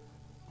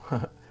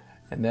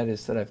 And that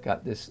is that I've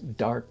got this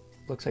dark,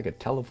 looks like a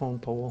telephone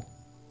pole,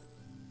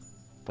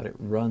 but it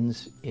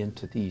runs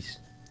into these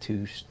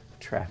two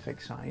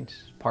traffic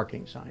signs,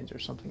 parking signs or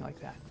something like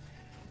that.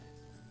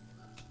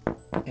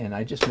 And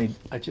I just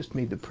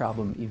made the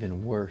problem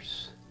even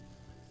worse.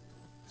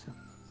 So,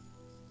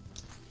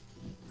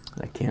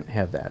 I can't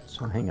have that,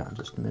 so hang on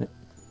just a minute.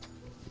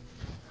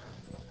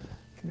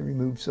 I'm going to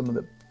remove some of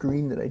the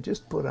green that I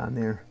just put on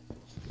there.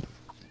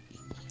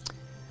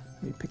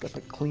 Let me pick up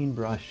a clean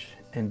brush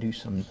and do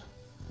some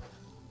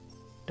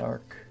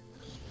dark.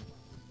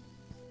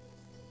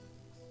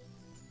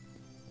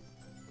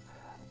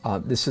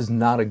 This is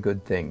not a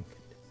good thing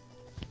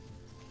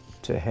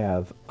to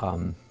have.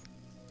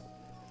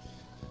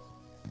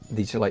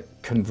 These are like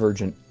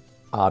convergent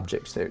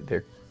objects.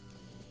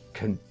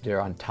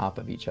 They're on top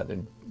of each other.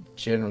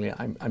 Generally,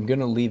 I'm going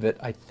to leave it,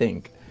 I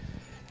think.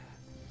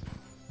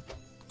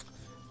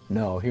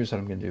 No, here's what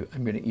I'm going to do.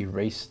 I'm going to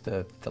erase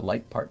the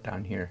light part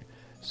down here.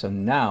 So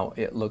now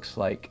it looks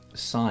like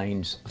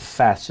signs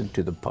fastened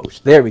to the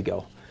post. There we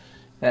go.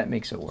 That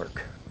makes it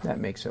work. That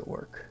makes it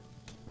work.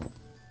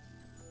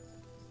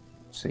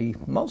 See,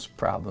 most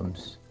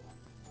problems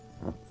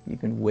you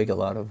can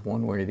wiggle out of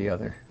one way or the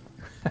other.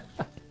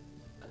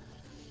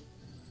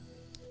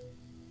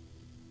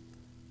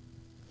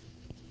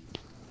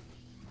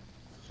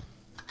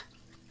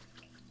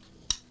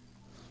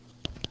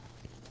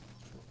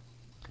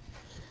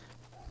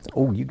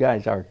 Oh, you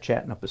guys are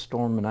chatting up a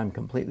storm, and I'm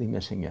completely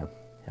missing you.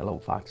 Hello,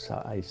 Fox.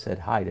 I said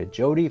hi to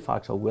Jody,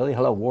 Foxhole Willie.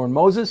 Hello, Warren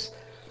Moses.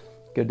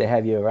 Good to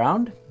have you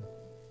around.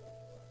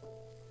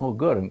 Oh,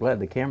 good. I'm glad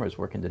the camera's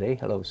working today.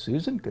 Hello,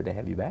 Susan. Good to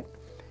have you back.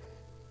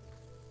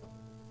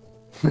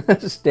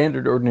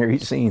 Standard ordinary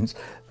scenes.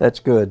 That's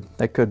good.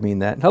 That could mean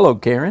that. Hello,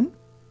 Karen.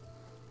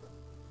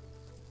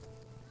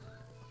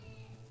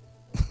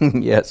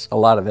 Yes, a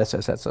lot of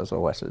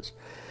SSSOSs.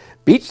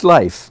 Beach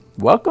Life.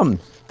 Welcome.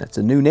 That's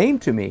a new name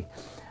to me.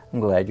 I'm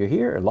glad you're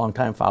here. A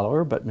long-time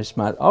follower, but Miss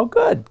Mott. Oh,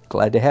 good.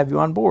 Glad to have you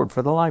on board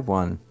for the live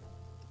one.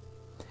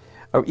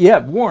 Oh, yeah,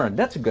 Warren.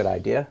 That's a good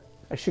idea.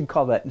 I should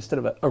call that instead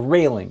of a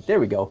railing. There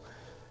we go.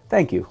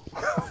 Thank you.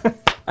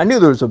 I knew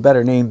there was a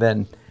better name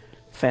than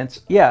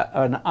fence. Yeah,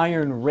 an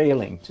iron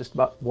railing, just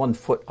about 1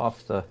 foot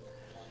off the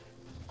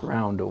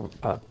ground,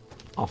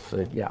 off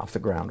the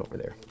ground over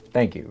there.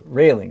 Thank you.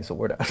 Railing's the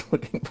word I was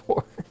looking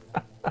for.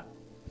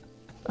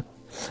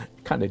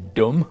 Kind of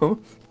dumb, huh?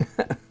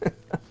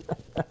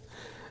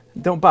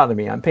 Don't bother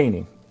me. I'm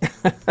painting.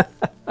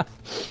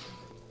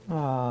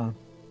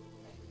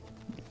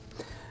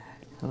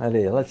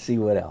 Let's see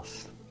what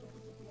else.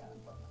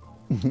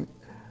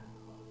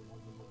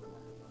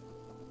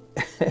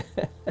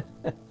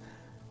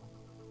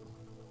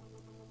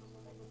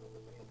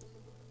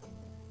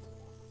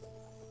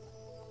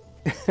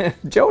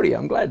 Jody,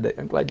 I'm glad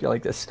you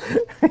like this.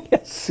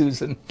 Yes,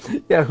 Susan.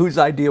 Yeah, whose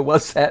idea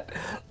was that?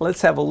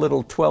 Let's have a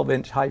little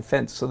 12-inch high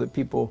fence so that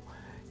people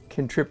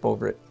can trip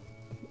over it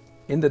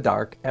in the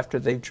dark after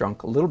they've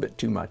drunk a little bit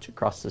too much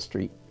across the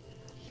street.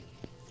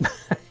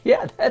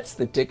 Yeah, that's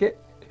the ticket.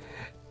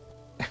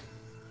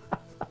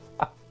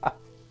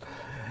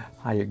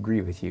 I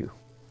agree with you.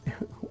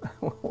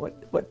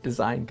 What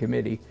design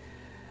committee?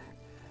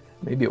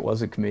 Maybe it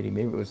was a committee.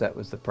 Maybe that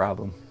was the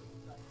problem.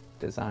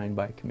 Designed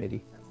by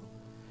committee.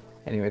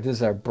 Anyway, this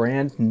is our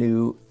brand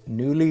new,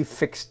 newly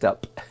fixed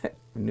up,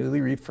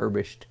 newly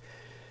refurbished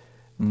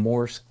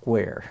Moore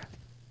Square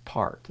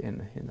Park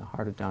in the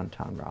heart of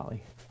downtown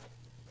Raleigh.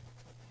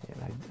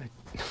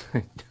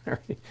 And I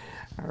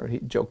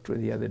already joked with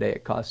you the other day.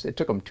 It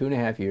took them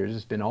 2.5 years.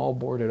 It's been all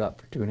boarded up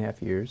for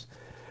 2.5 years.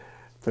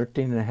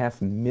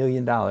 $13.5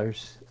 million.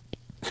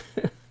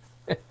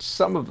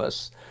 Some of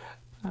us,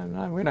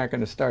 we're not going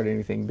to start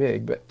anything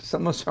big, but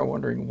some of us are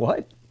wondering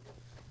what?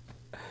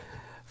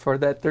 For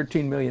that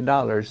 $13 million,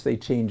 they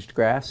changed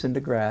grass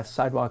into grass,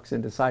 sidewalks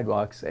into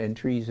sidewalks, and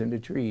trees into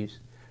trees.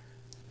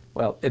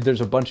 Well,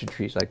 there's a bunch of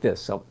trees like this,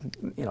 so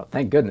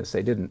thank goodness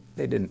they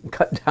didn't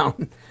cut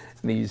down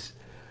these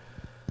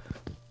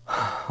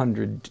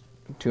 100,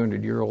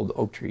 200-year-old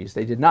oak trees.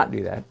 They did not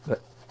do that,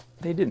 but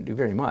they didn't do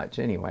very much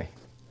anyway.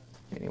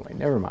 Anyway,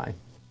 never mind.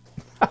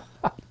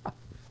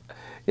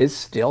 It's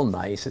still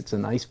nice. It's a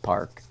nice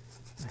park.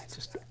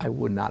 I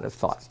would not have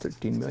thought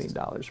 $13 million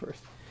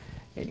worth.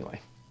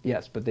 Anyway.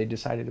 Yes, but they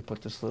decided to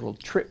put this little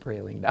trip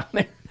railing down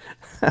there.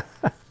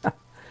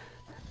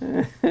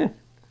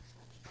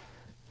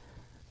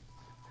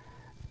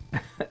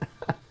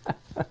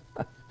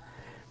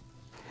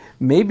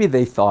 Maybe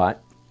they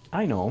thought,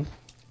 I know,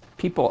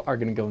 people are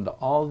going to go into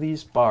all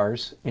these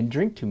bars and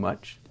drink too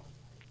much,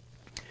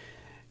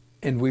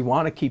 and we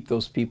want to keep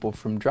those people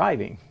from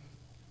driving.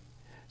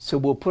 So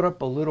we'll put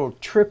up a little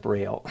trip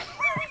rail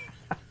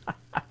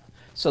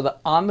so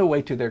that on the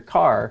way to their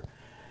car,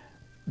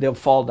 they'll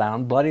fall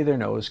down, bloody their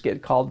nose,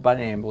 get called by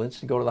an ambulance,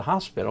 and go to the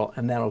hospital,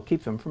 and that'll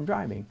keep them from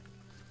driving.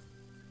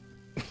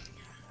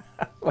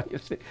 What do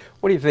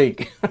you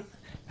think?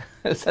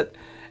 Is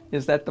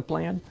that the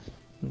plan?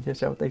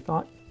 Is that what they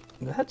thought?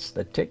 That's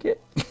the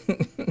ticket.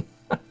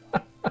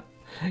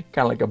 Kind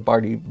of like a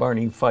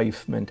Barney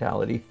Fife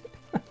mentality.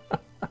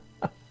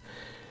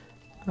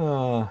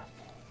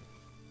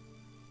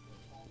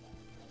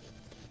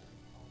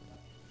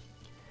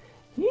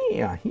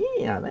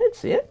 Yeah,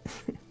 that's it.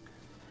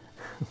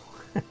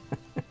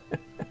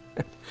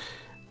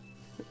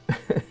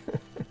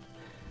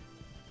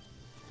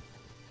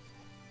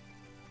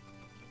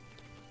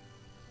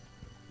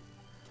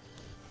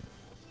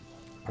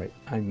 All right,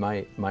 I'm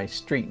my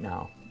street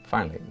now.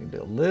 Finally, we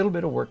did a little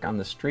bit of work on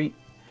the street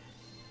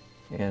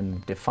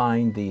and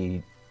define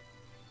the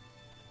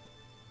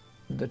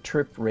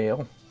trip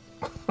rail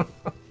a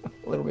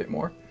little bit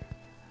more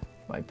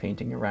by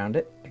painting around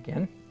it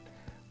again.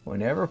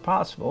 Whenever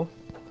possible,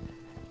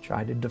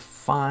 try to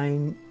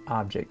define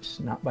objects,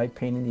 not by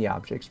painting the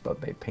objects, but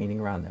by painting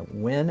around them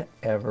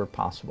whenever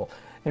possible.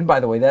 And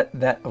by the way,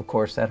 that of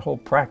course, that whole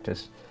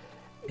practice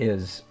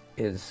is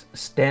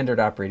standard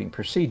operating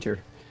procedure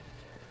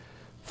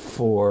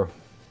for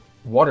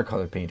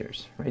watercolor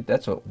painters, right?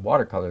 That's what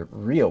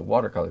real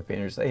watercolor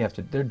painters,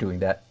 they're doing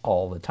that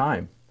all the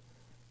time.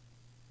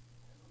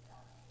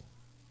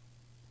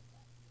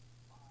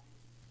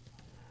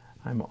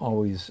 I'm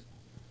always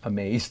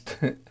amazed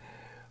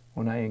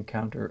when I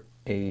encounter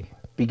a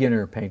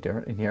beginner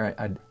painter, and here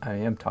I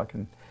am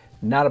talking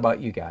not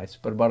about you guys,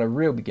 but about a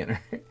real beginner.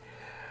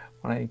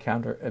 When I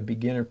encounter a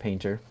beginner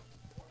painter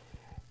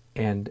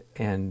and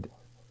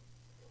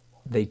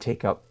they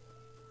take up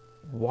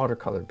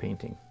watercolor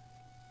painting,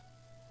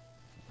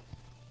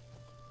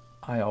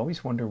 I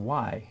always wonder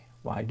why.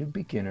 Why do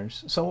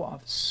beginners so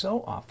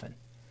often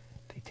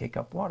they take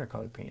up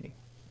watercolor painting?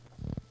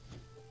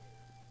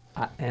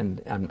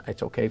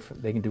 It's okay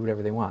they can do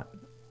whatever they want,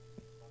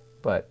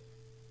 but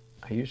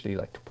I usually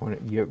like to point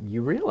out,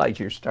 you realize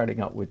you're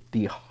starting out with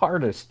the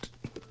hardest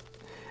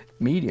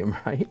medium,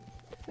 right?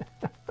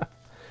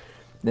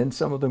 Then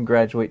some of them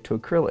graduate to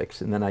acrylics,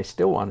 and then I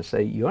still want to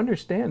say, you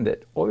understand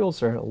that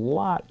oils are a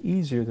lot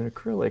easier than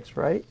acrylics,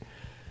 right?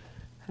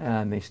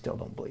 And they still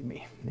don't believe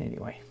me.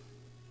 Anyway.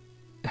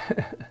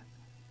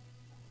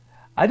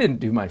 I didn't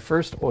do my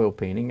first oil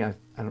painting. I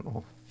don't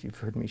know if you've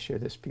heard me share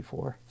this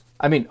before.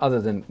 I mean, other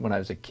than when I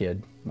was a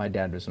kid. My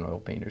dad was an oil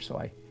painter, so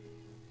I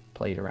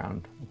played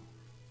around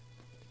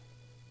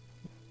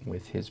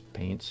with his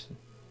paints.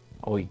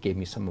 Oh, he gave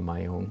me some of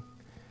my own,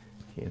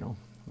 you know,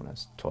 when I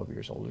was 12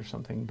 years old or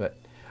something. But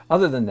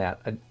other than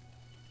that,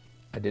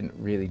 I didn't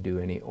really do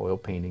any oil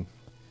painting.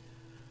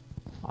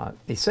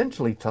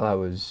 Essentially till I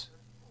was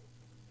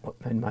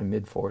in my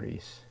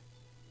mid-40s.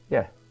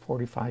 Yeah,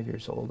 45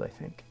 years old, I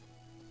think.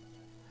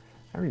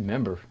 I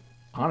remember,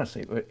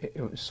 honestly,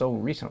 it was so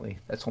recently.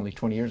 That's only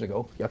 20 years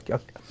ago. Yuck,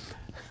 yuck.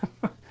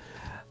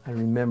 I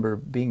remember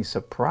being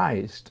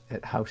surprised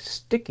at how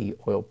sticky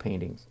oil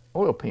paint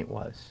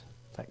was.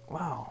 It's like,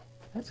 wow,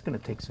 that's going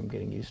to take some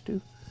getting used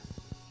to,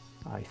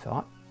 I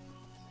thought.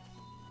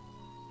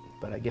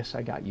 But I guess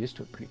I got used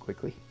to it pretty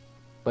quickly.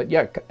 But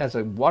yeah, as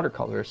a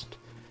watercolorist,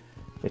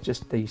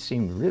 they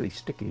seemed really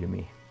sticky to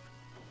me.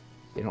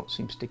 They don't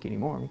seem sticky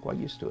anymore. I'm quite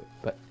used to it.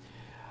 But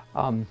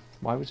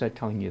why was I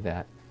telling you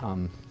that?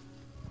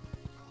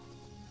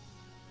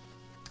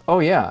 Oh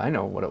yeah, I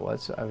know what it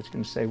was. I was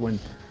going to say when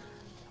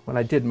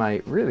I did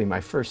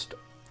my first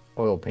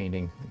oil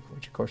painting,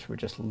 which of course were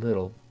just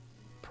little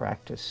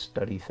practice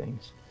study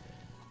things,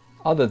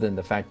 other than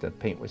the fact that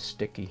paint was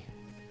sticky.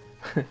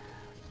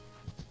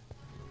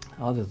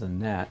 Other than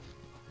that,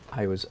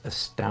 I was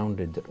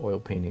astounded that oil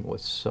painting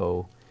was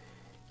so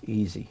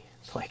easy.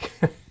 It's like,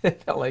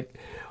 it felt like,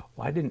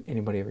 why didn't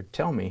anybody ever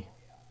tell me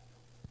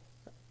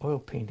oil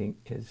painting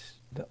is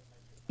the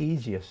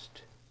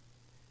easiest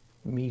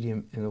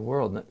medium in the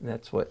world? And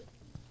that's what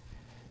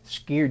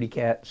scaredy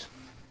cats,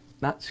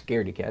 not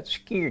scaredy cats,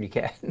 scaredy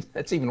cat.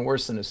 That's even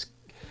worse than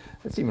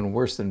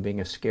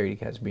being a scaredy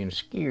cat. It's being a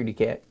scaredy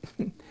cat.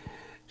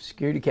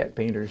 Scaredy cat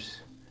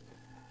painters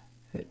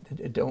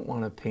that don't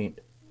want to paint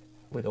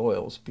with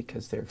oils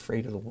because they're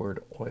afraid of the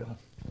word oil.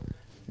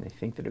 And they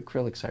think that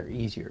acrylics are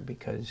easier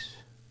because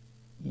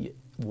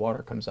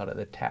water comes out of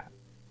the tap.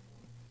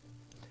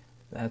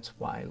 That's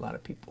why a lot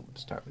of people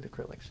start with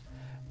acrylics.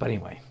 But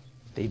anyway,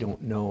 they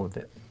don't know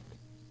that,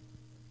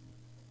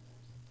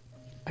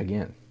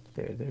 again,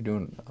 they're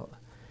doing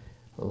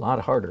a lot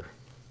harder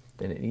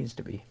than it needs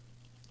to be.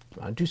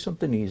 I'll do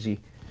something easy,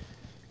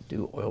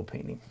 do oil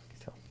painting.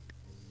 So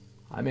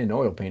I'm an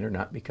oil painter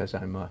not because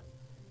I'm a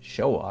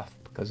show-off,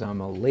 because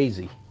I'm a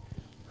lazy.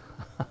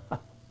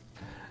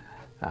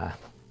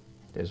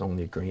 There's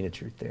only a grain of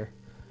truth there.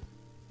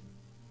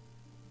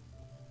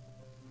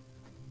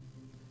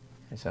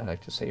 As I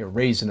like to say, a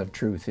raisin of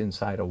truth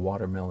inside a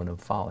watermelon of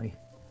folly.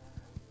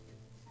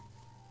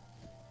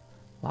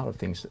 A lot of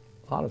things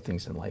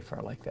in life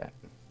are like that.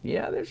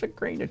 Yeah, there's a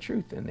grain of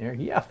truth in there.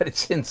 Yeah, but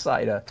it's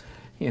inside a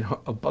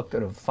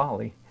bucket of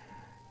folly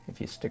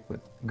if you stick with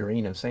a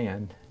grain of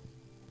sand.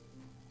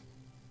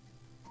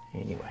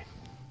 Anyway,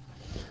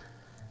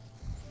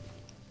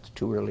 it's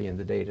too early in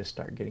the day to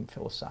start getting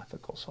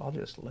philosophical, so I'll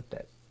just let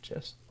that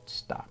just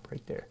stop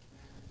right there.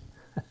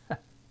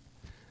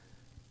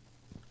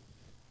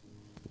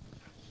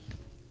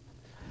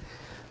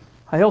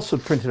 I also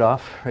printed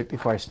off, right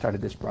before I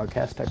started this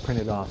broadcast, I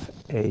printed off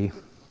a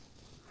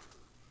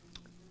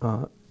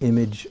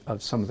image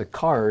of some of the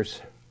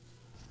cars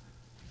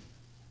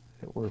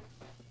that were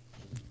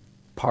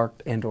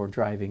parked and or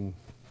driving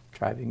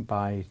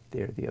by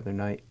there the other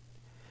night,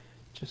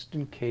 just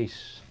in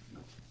case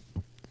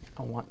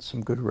I want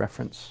some good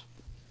reference,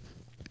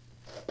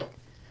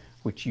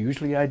 which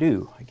usually I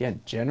do. Again,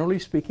 generally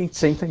speaking,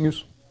 same thing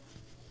as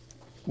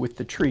with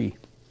the tree.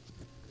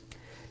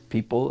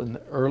 People in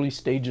the early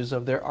stages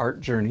of their art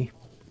journey,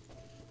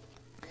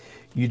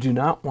 you do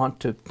not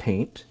want to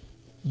paint,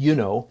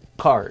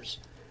 cars.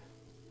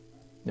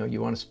 No,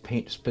 you want to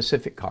paint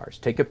specific cars.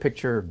 Take a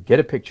picture, get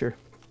a picture,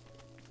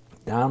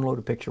 download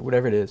a picture,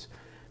 whatever it is,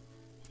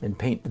 and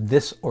paint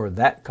this or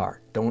that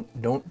car. Don't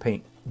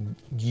paint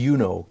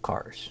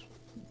cars.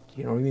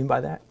 You know what I mean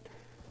by that?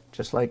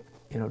 Just like,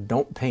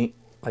 don't paint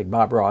like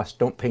Bob Ross,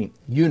 don't paint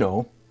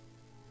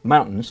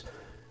mountains.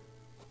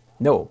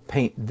 No,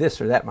 paint this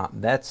or that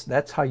mountain.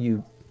 That's how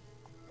you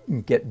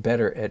get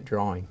better at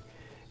drawing.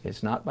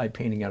 It's not by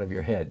painting out of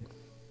your head.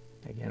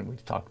 Again,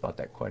 we've talked about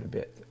that quite a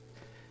bit.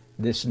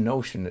 This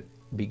notion that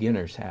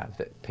beginners have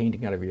that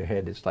painting out of your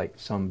head is like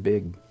some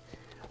big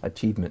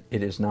achievement.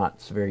 It is not.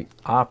 It's the very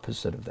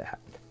opposite of that.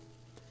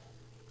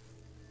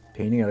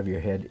 Painting out of your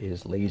head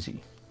is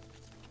lazy.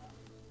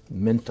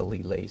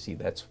 Mentally lazy.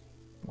 That's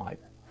why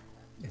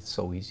it's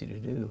so easy to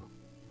do.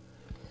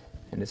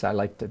 And as I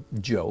like to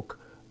joke,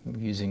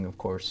 I'm using, of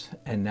course,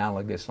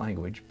 analogous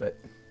language, but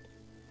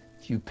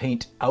if you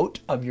paint out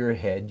of your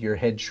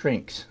head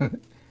shrinks.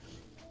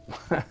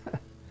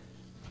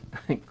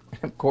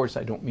 Of course,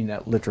 I don't mean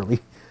that literally.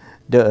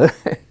 Duh.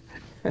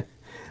 But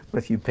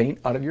if you paint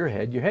out of your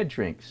head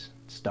shrinks.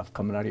 Stuff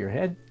coming out of your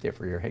head,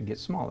 therefore your head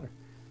gets smaller.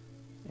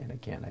 And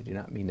again, I do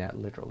not mean that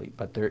literally,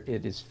 but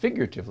it is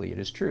figuratively, it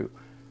is true.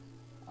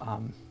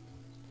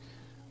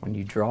 When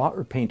you draw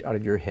or paint out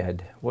of your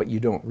head, what you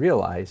don't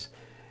realize,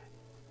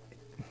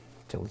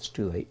 till it's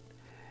too late,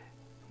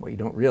 what you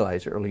don't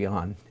realize early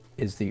on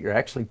is that you're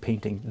actually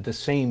painting the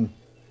same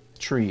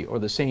tree or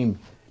the same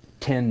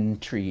 10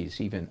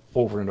 trees even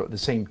over and over, the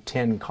same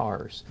 10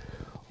 cars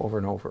over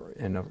and over,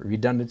 and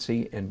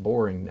redundancy and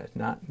boringness,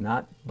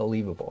 not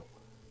believable.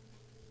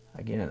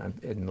 Again,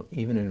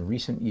 even in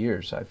recent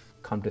years, I've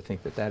come to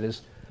think that that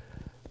is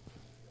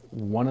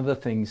one of the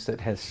things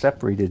that has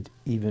separated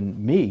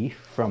even me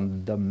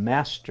from the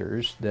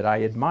masters that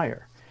I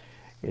admire,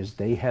 is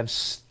they have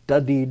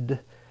studied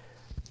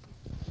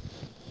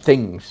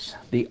things,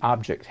 the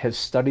objects, have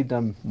studied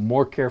them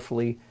more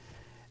carefully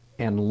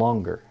and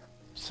longer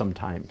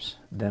sometimes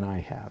than I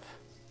have.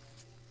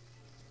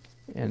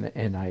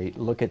 And I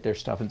look at their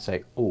stuff and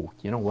say, oh,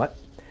 you know what?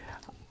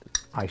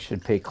 I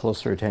should pay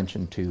closer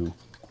attention to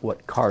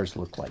what cars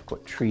look like,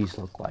 what trees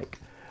look like,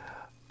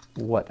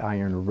 what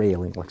iron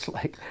railing looks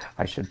like.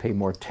 I should pay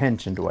more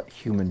attention to what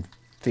human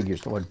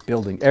figures, to what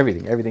building,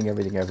 everything.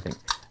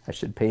 I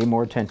should pay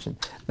more attention.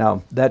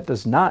 Now, that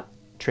does not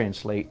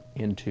translate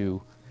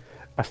into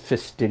a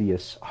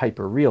fastidious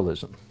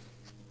hyper-realism.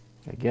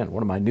 Again,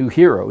 one of my new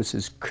heroes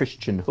is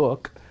Christian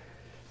Hook,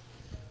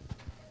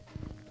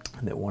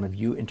 that one of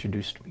you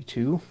introduced me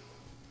to.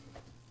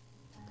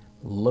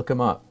 Look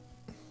him up.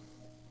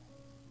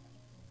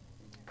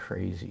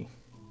 Crazy.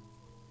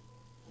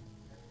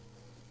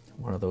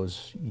 One of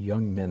those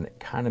young men that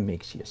kind of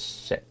makes you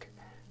sick.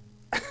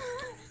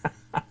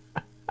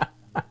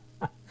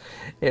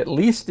 At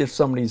least if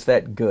somebody's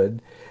that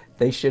good,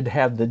 they should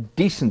have the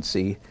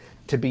decency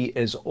to be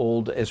as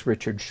old as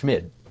Richard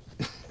Schmid.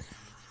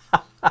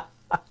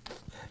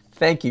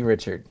 Thank you,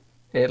 Richard.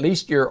 At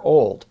least you're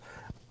old.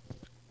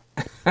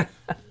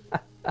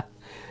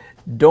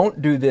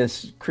 Don't do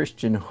this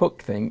Christian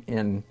Hook thing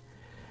and,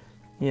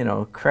 you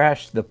know,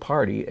 crash the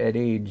party at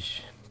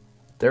age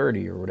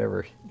 30 or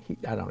whatever.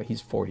 I don't know,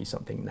 he's 40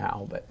 something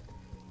now, but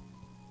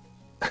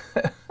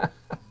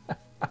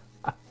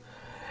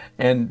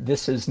and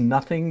this is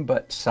nothing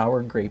but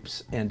sour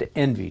grapes and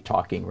envy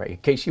talking, right? In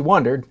case you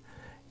wondered,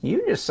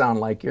 you just sound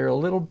like you're a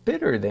little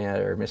bitter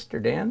there,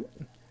 Mr. Dan.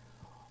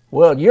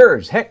 Well,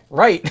 yours, heck,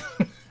 right.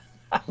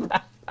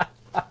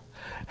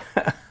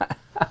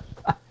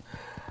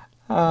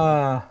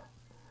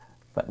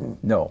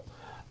 But no,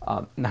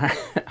 not,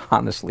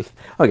 honestly.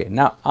 Okay,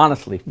 now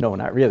honestly, no,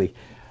 not really.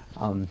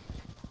 I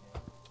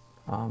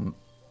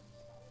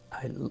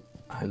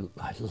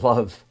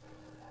love,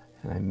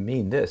 and I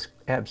mean this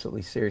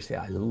absolutely seriously,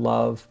 I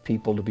love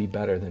people to be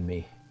better than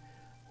me.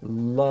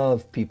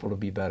 Love people to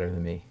be better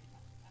than me.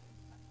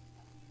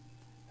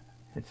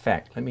 In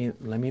fact, let me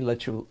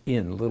let you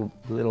in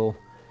little.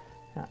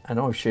 I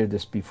know I've shared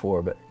this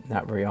before, but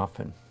not very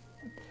often.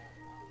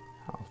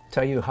 I'll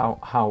tell you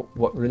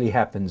what really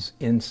happens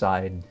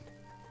inside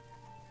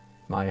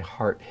my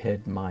heart,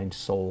 head, mind,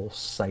 soul,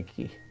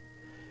 psyche,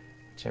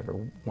 whichever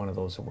one of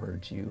those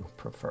words you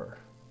prefer.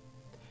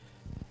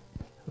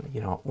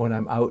 You know, when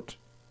I'm out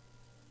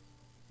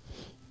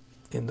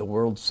in the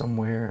world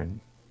somewhere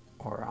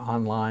or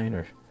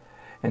online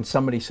and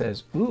somebody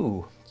says,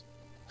 "Ooh,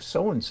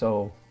 so and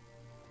so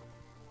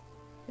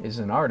is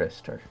an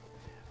artist," or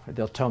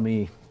they'll tell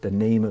me the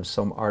name of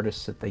some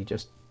artist that they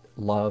just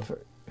love.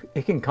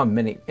 It can come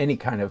any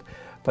kind of,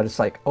 but it's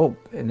like, oh,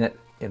 and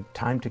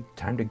time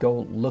to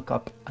go look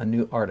up a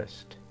new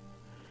artist.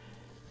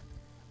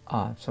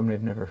 Somebody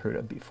I've never heard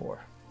of before.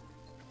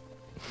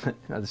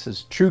 Now, this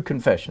is true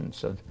confession,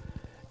 so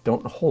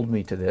don't hold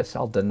me to this.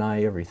 I'll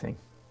deny everything.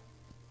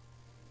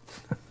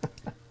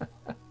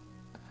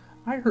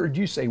 I heard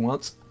you say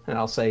once, and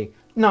I'll say,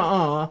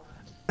 "Nuh-uh."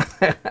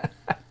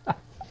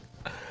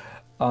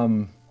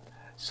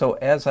 So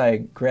as I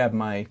grab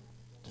my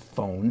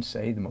phone,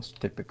 say, the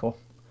most typical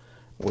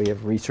way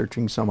of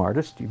researching some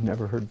artist you've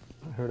never heard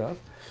of,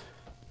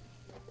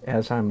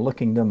 as I'm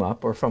looking them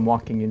up, or if I'm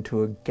walking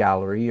into a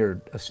gallery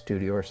or a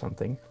studio or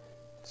something,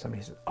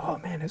 somebody says, "Oh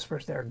man, this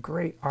person, they're a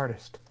great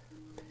artist."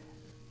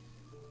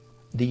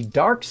 The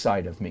dark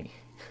side of me,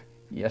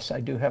 yes,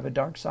 I do have a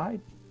dark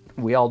side.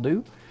 We all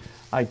do.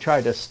 I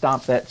try to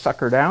stomp that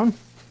sucker down,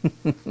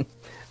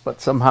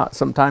 but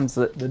sometimes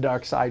the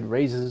dark side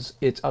raises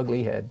its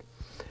ugly head.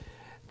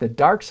 The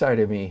dark side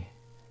of me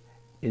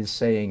is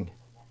saying,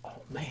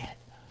 "Oh man,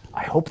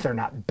 I hope they're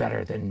not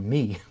better than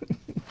me."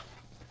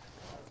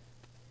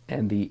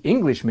 And the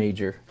English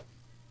major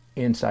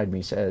inside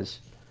me says,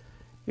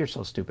 "You're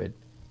so stupid.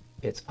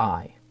 It's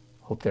I.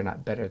 Hope they're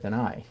not better than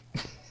I."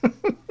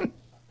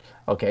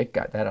 Okay,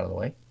 got that out of the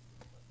way.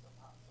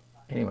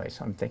 Anyway,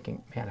 so I'm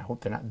thinking, man, I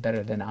hope they're not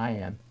better than I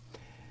am.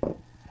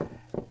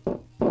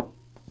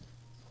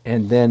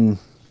 And then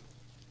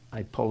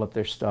I pull up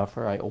their stuff,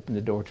 or I open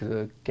the door to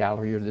the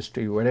gallery or the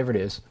studio, whatever it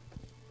is,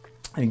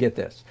 and get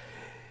this.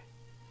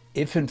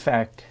 If in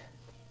fact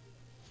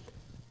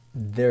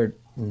they're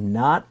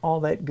not all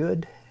that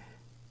good,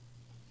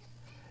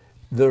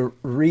 the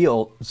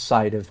real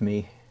side of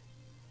me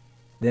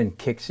then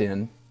kicks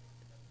in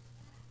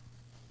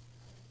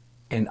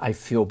and I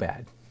feel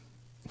bad.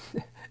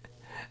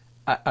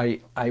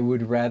 I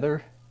would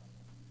rather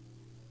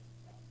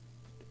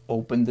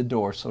open the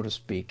door, so to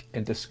speak,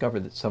 and discover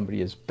that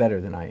somebody is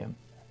better than I am,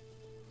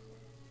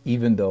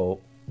 even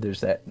though there's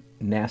that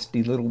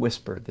nasty little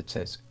whisper that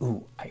says,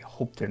 ooh, I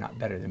hope they're not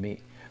better than me.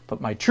 But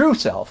my true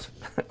self,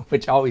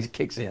 which always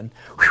kicks in,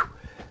 whew,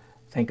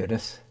 thank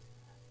goodness,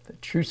 the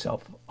true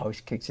self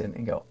always kicks in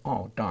and go,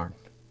 oh, darn,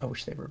 I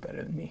wish they were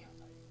better than me.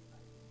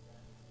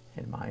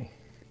 And my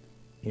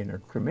inner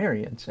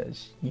grammarian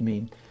says, you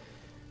mean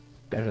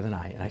better than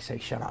I? And I say,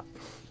 shut up.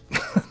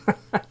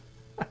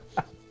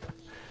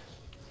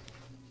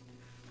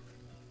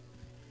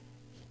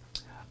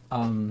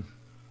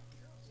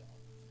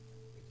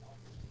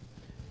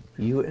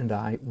 You and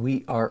I,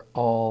 we are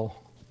all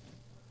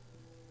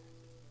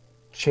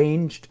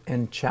changed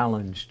and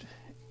challenged,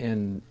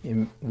 and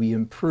we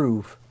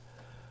improve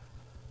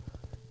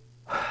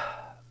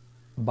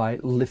by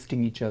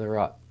lifting each other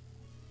up.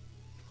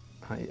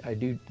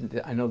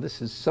 I know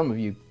this is, some of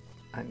you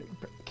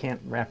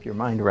can't wrap your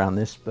mind around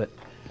this, but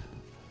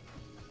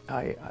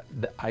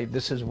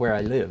this is where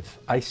I live.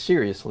 I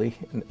seriously,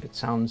 and it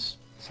sounds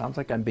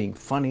like I'm being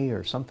funny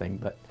or something,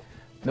 but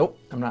nope,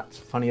 I'm not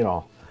funny at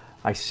all.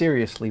 I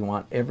seriously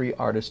want every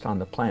artist on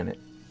the planet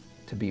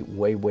to be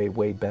way, way,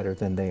 way better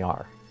than they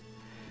are,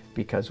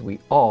 because we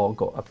all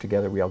go up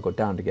together, we all go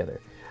down together.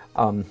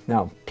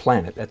 Now,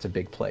 planet, that's a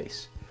big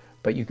place,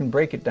 but you can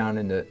break it down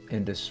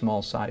into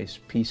small size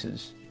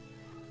pieces.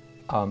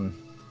 And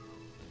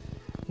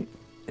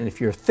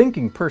if you're a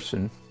thinking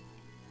person,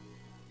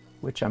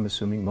 which I'm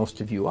assuming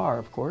most of you are,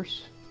 of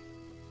course,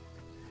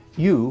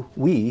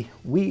 we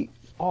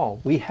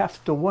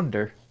have to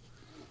wonder.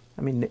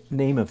 I mean,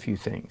 name a few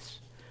things.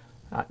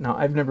 Now,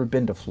 I've never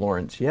been to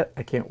Florence yet.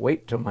 I can't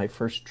wait till my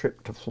first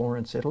trip to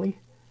Florence, Italy.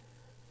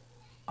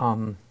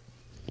 But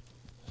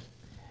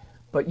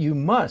you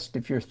must,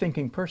 if you're a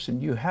thinking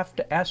person, you have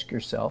to ask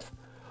yourself,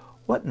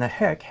 what in the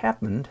heck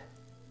happened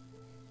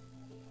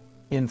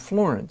in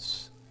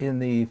Florence in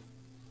the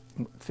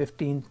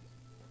 14,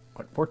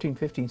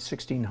 15,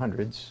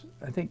 1600s?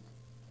 I think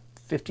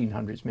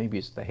 1500s maybe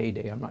is the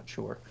heyday, I'm not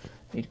sure.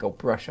 I need to go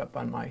brush up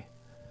on my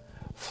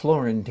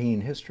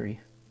Florentine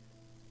history.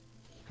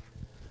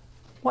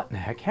 What in the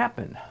heck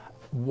happened?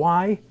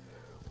 Why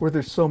were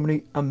there so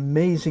many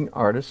amazing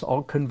artists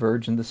all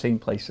converge in the same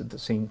place at the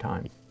same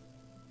time,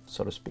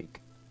 so to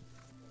speak?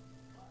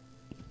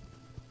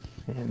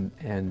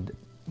 And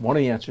one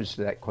of the answers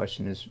to that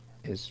question is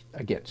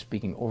again,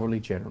 speaking overly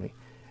generally,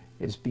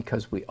 is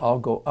because we all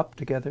go up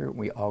together,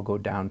 we all go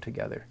down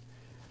together.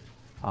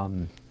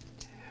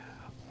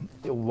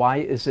 Why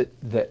is it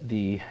that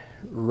the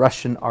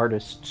Russian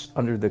artists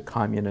under the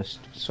communist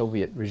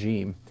Soviet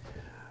regime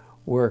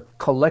were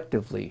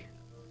collectively,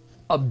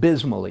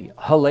 abysmally,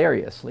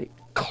 hilariously,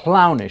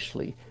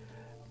 clownishly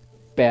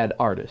bad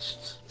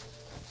artists?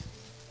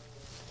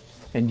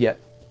 And yet,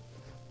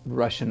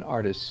 Russian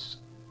artists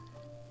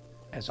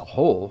as a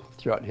whole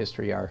throughout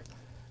history are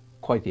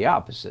quite the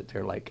opposite.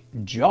 They're like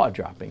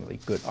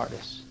jaw-droppingly good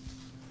artists.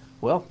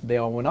 Well, they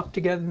all went up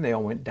together and they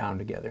all went down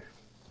together.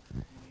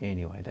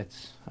 Anyway,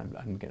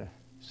 I'm going to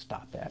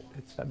stop that.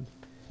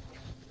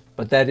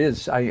 But that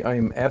is,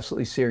 I'm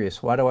absolutely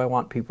serious. Why do I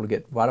want people to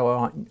get, why do I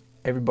want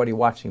everybody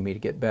watching me to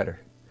get better?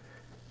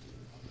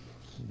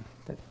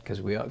 Because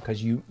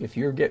if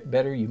you get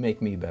better, you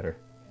make me better.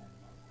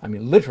 I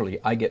mean, literally,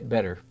 I get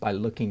better by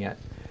looking at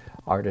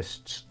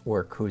artists'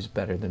 work who's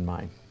better than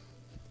mine.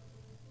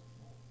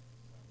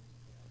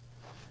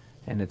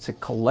 And it's a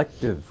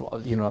collective,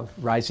 you know,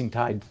 rising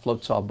tide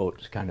floats all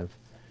boats kind of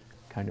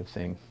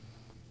thing.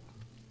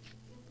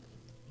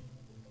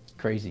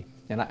 Crazy.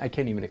 And I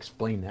can't even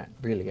explain that,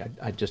 really.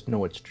 I just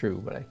know it's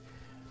true, but I'm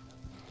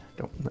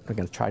not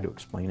going to try to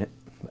explain it.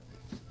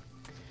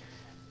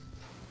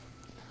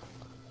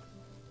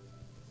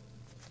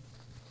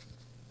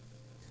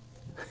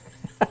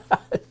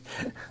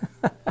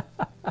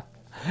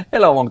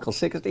 Hello, Uncle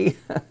 60.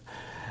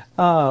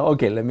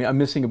 Okay, I'm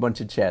missing a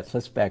bunch of chats.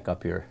 Let's back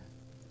up here.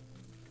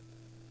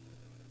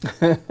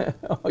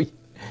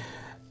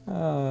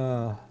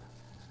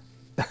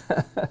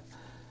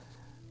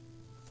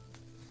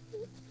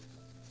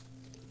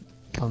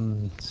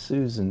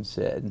 Susan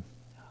said,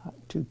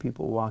 two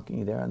people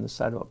walking there on the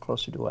sidewalk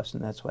closer to us,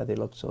 and that's why they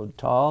look so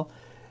tall.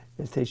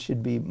 If they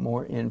should be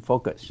more in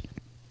focus.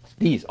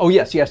 These, oh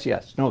yes, yes,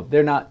 yes. No,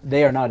 they're not.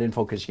 They are not in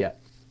focus yet.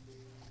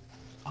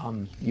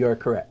 You're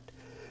correct.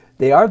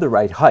 They are the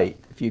right height.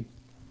 If you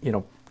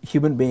know,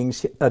 human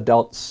beings,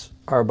 adults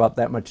are about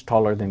that much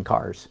taller than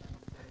cars.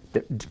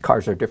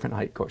 Cars are different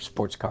height, of course,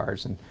 sports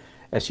cars and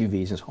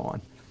SUVs and so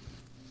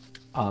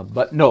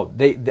But no,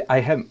 I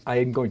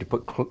am going to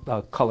put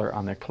color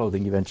on their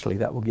clothing eventually.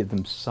 That will give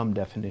them some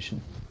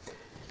definition.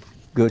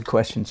 Good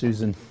question,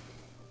 Susan.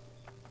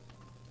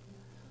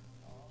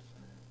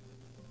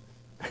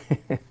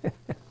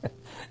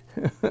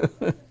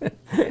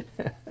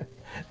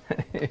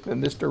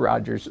 Mr.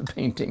 Rogers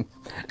painting.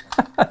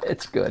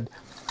 It's good.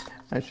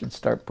 I should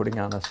start putting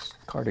on a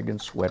cardigan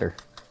sweater.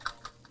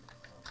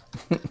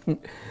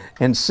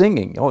 And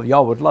singing. Oh,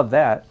 y'all would love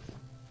that.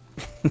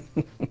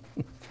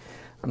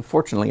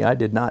 Unfortunately, I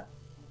did not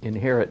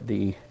inherit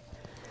the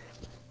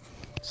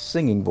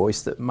singing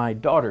voice that my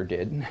daughter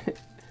did.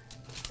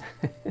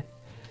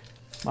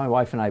 My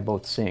wife and I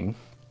both sing,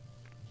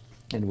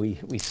 and we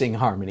sing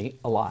harmony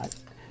a lot.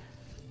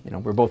 You know,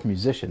 we're both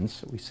musicians,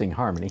 so we sing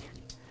harmony.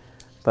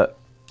 But,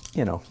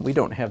 you know, we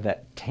don't have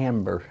that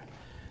timbre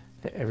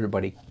that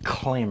everybody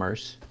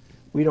clamors.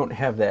 We don't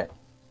have that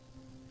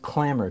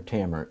clamor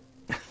timbre.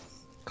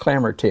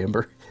 Clamor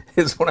timbre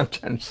is what I'm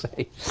trying to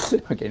say.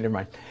 Okay, never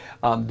mind.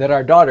 That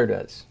our daughter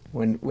does.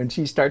 When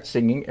she starts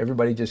singing,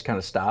 everybody just kind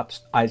of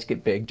stops, eyes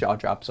get big, jaw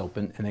drops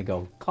open, and they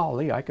go,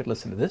 golly, I could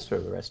listen to this for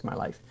the rest of my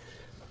life.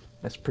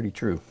 That's pretty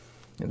true.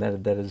 And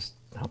that is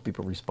how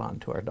people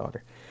respond to our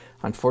daughter.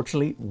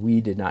 Unfortunately, we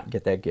did not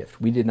get that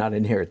gift. We did not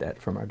inherit that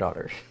from our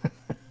daughter.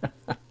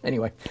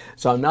 Anyway,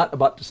 so I'm not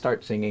about to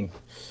start singing,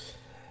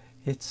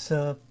 it's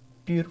a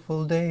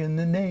beautiful day in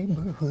the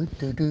neighborhood.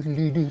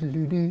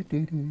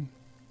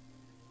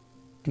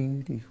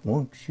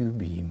 Won't you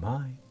be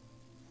mine?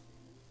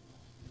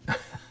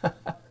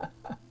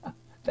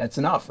 That's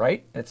enough,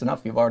 right? That's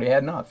enough. You've already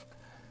had enough.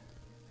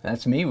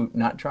 That's me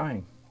not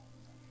trying.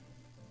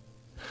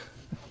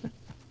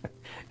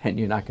 And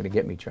you're not going to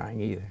get me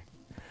trying either.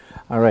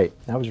 All right,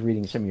 I was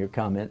reading some of your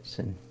comments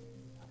and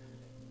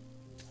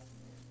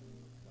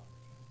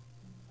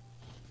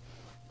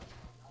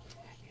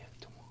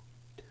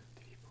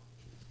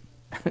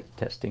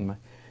testing my...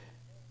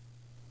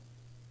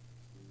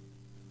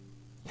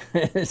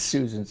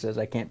 Susan says,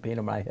 I can't paint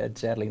on my head.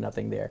 Sadly,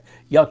 nothing there.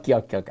 Yuck,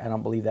 yuck, yuck. I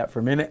don't believe that for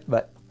a minute,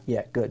 but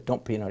yeah, good.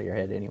 Don't paint on your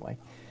head anyway.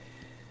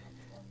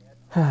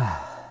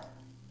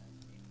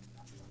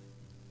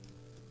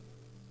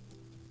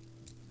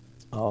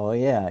 Oh,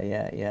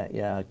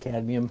 yeah.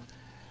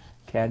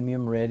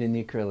 Cadmium red in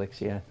the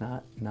acrylics. Yeah,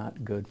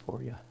 not good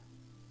for you.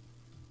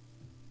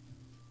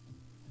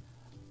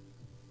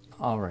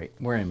 All right,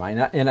 where am I?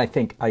 And I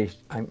think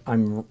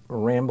I'm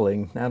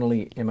rambling. Not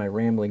only am I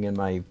rambling in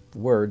my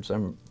words,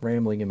 I'm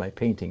rambling in my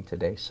painting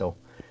today. So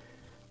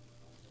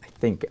I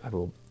think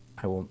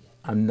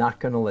I'm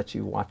not going to let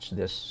you watch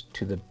this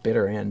to the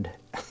bitter end.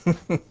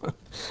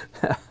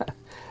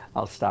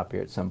 I'll stop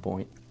here at some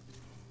point.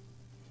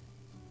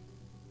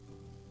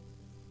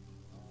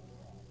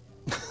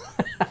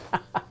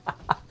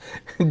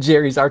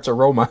 Jerry's Arts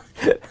Aroma,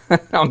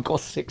 Uncle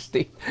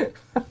 60.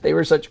 They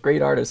were such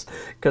great artists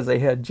because they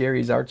had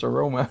Jerry's Arts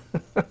Aroma.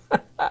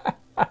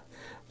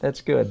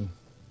 That's good.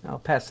 I'll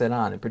pass that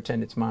on and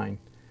pretend it's mine.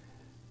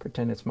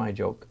 Pretend it's my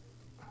joke.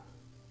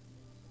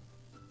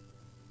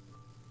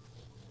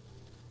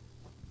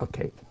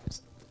 Okay.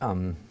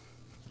 How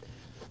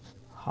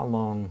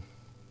long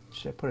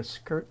should I put a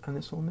skirt on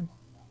this woman?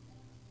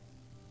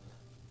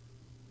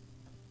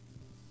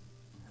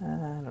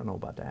 I don't know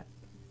about that.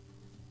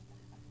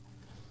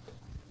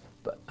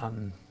 But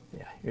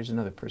yeah, here's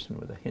another person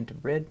with a hint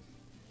of red.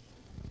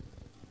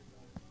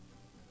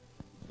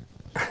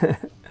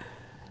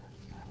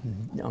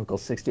 Uncle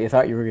 60, I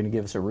thought you were going to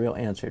give us a real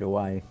answer to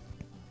why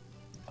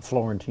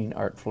Florentine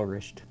art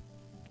flourished.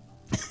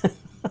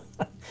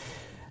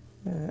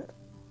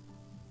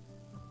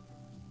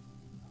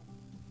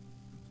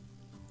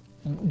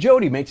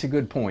 Jody makes a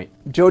good point.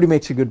 Jody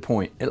makes a good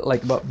point,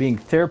 like about being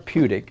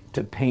therapeutic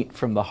to paint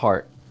from the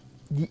heart.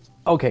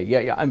 Okay,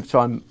 yeah.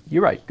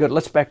 You're right. Good.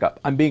 Let's back up.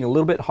 I'm being a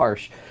little bit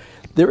harsh.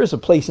 There is a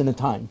place and a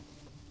time.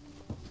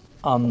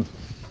 I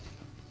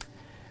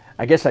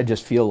guess I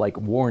just feel like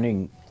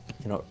warning,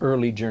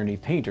 early journey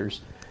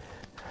painters,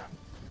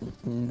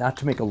 not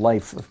to make a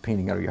life of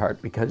painting out of your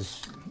heart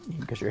because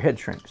your head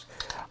shrinks.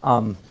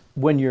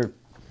 When you're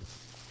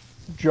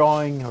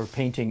drawing or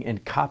painting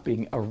and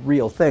copying a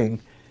real thing,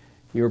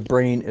 your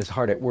brain is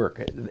hard at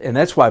work, and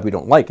that's why we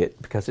don't like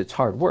it, because it's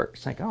hard work.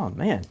 It's like, oh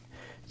man.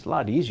 It's a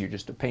lot easier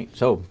just to paint.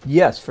 So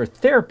yes, for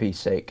therapy's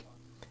sake,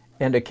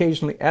 and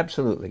occasionally,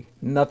 absolutely,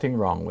 nothing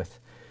wrong with.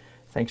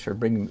 Thanks for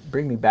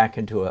bringing me back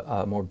into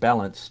a more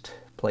balanced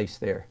place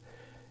there,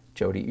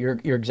 Jody.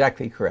 You're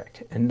exactly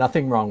correct, and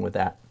nothing wrong with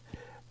that.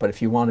 But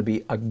if you want to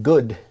be a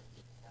good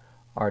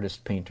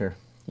artist painter,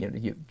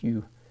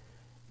 you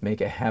make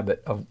a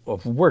habit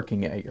of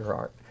working at your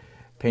art.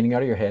 Painting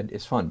out of your head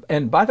is fun.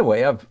 And by the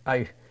way,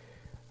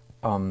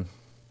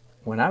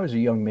 when I was a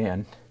young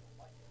man,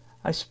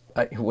 I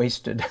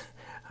wasted,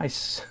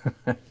 what's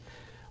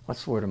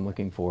the word I'm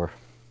looking for?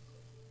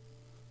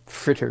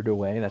 Frittered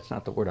away. That's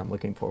not the word I'm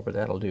looking for, but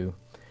that'll do.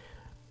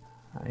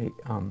 I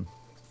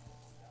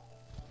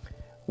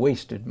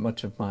wasted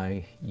much of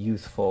my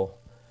youthful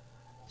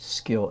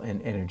skill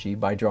and energy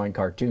by drawing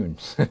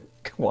cartoons.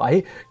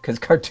 Why? Because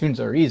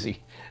cartoons are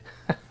easy.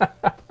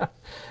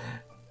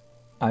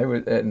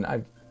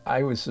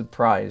 I was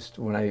surprised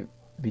when I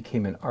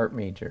became an art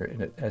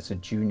major as a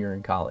junior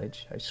in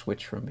college. I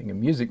switched from being a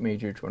music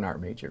major to an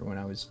art major when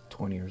I was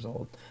 20 years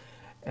old.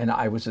 And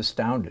I was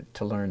astounded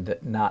to learn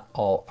that not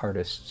all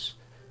artists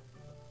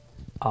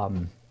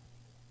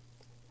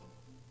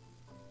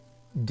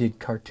did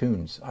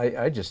cartoons.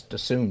 I just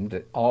assumed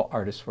that all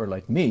artists were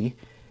like me,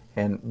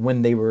 and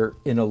when they were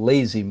in a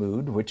lazy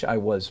mood, which I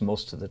was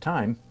most of the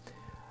time,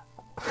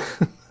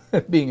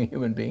 being a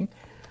human being,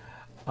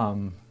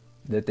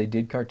 that they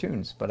did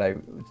cartoons. But I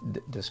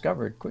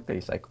discovered quickly,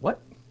 it's like,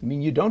 what? You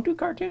mean you don't do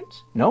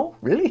cartoons? No?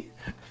 Really?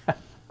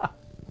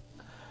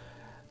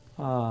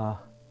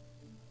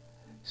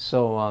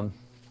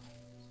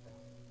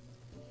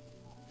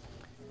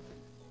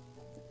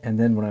 And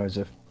then when I was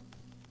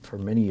for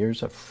many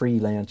years a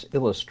freelance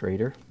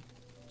illustrator,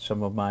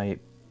 some of my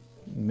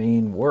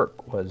main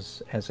work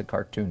was as a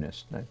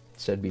cartoonist. I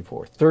said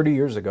before, 30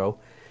 years ago,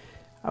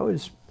 I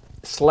was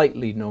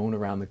slightly known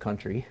around the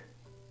country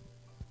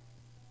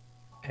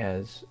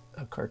as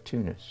a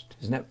cartoonist.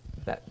 Isn't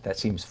that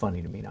seems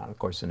funny to me now? Of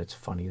course, and it's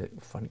funny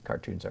that funny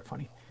cartoons are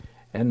funny,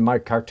 and my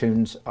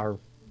cartoons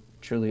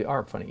truly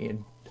are funny,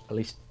 and at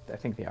least I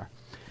think they are.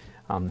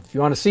 If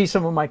you want to see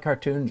some of my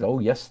cartoons, oh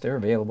yes, they're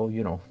available.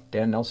 You know,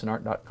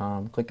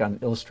 dannelsonart.com. Click on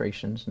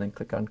illustrations and then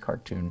click on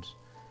cartoons,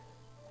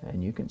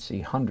 and you can see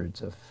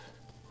hundreds of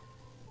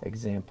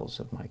examples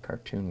of my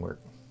cartoon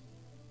work.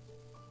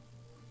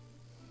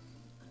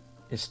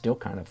 It's still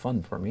kind of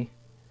fun for me,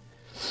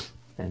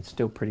 and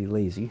still pretty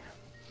lazy,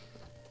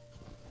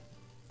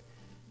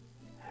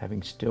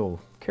 having still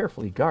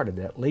carefully guarded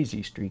that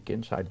lazy streak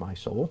inside my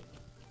soul.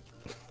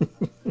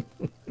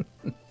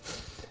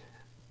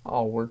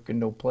 All work and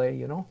no play,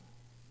 you know.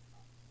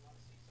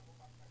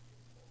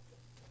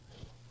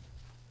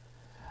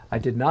 I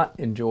did not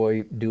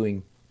enjoy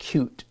doing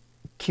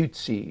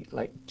cutesy,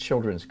 like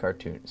children's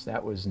cartoons.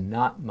 That was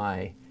not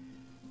my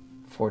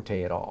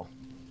forte at all.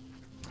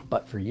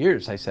 But for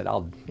years I said,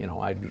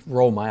 I'd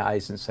roll my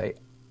eyes and say,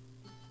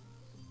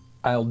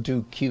 I'll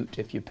do cute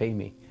if you pay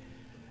me.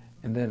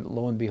 And then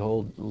lo and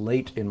behold,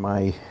 late in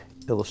my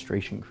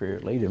illustration career,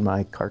 late in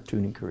my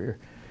cartooning career,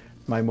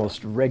 my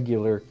most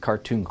regular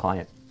cartoon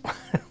client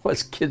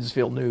was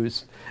Kidsville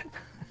News.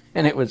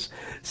 And it was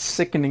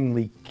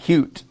sickeningly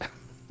cute.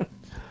 I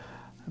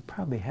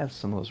probably have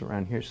some of those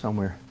around here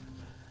somewhere.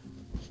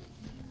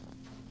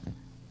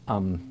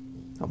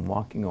 I'm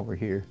walking over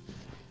here.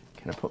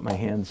 Can I put my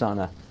hands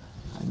on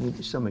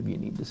some of you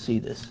need to see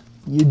this.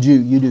 You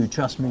do.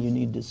 Trust me, you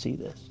need to see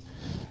this.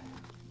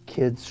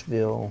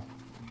 Kidsville.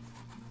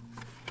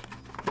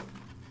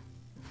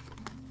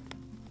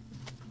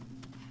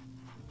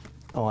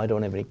 Oh, I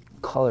don't have any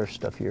color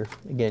stuff here.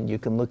 Again, you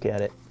can look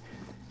at it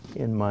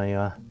in my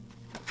on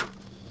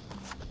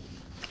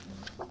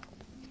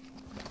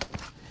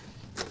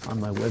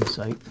my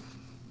website.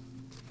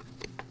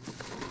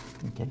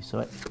 Okay,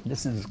 so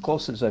this is as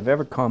close as I've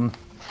ever come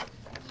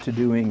to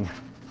doing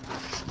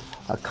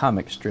a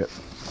comic strip.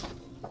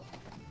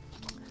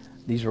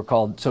 These were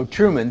called, so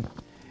Truman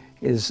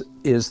is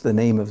the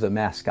name of the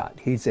mascot.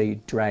 He's a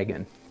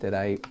dragon that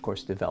I, of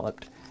course,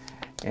 developed.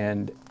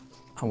 And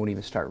I won't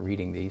even start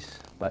reading these,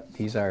 but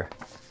these are,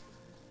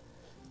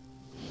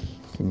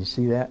 can you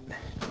see that?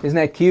 Isn't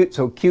that cute?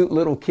 So cute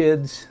little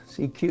kids,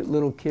 see cute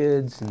little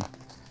kids. And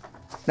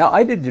now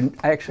I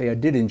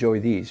did enjoy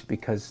these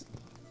because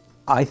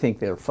I think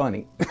they're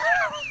funny.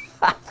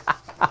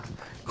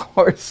 Of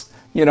course,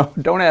 you know,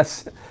 don't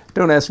ask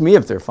me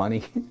if they're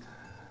funny.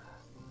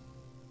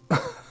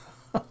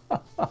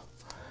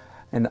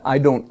 And I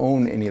don't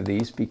own any of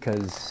these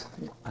because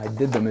I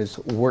did them as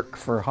work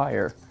for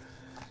hire.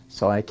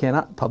 So I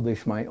cannot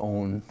publish my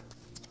own.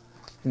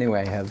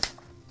 Anyway, I have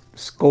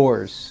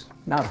scores,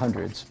 not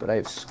hundreds, but I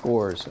have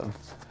scores of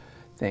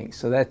things.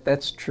 So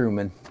that's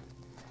Truman.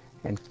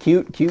 And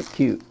cute, cute,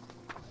 cute.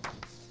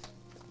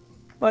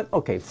 But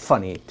okay,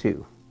 funny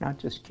too. Not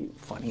just cute,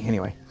 funny.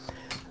 Anyway,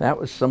 that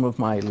was some of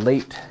my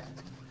late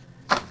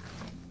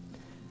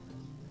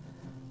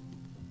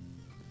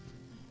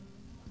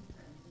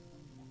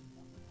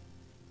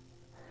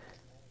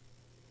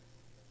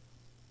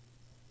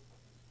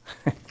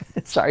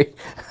sorry,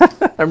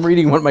 I'm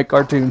reading one of my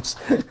cartoons.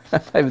 I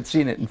haven't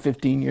seen it in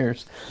 15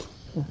 years.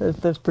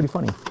 That's pretty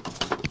funny.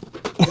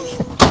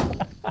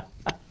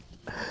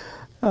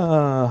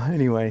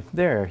 Anyway,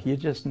 there. You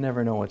just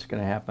never know what's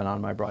going to happen on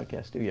my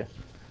broadcast, do you?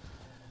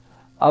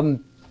 I've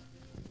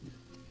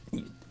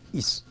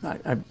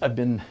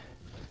been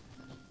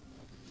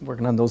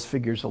working on those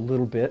figures a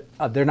little bit.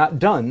 They're not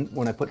done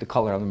when I put the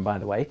color on them, by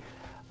the way.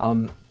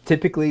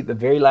 Typically, the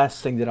very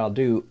last thing that I'll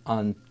do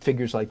on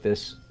figures like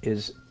this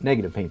is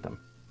negative paint them.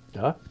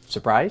 Duh?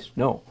 Surprise?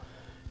 No.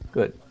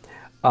 Good.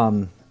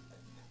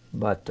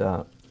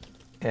 But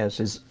as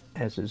is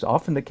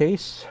often the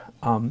case,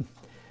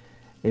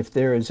 if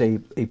there is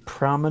a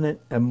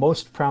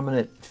most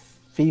prominent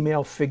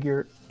female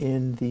figure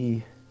in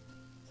the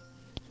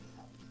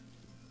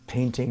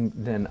painting,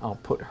 then I'll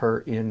put her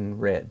in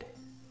red.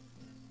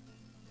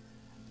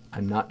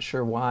 I'm not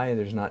sure why.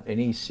 There's not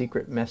any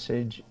secret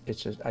message.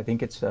 It's just, I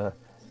think it's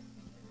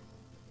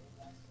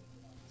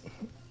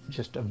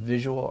just a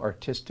visual,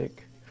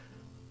 artistic.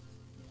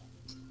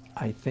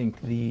 I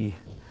think the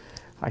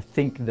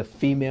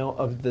female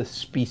of the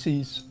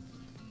species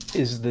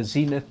is the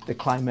zenith, the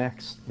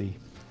climax,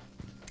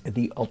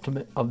 the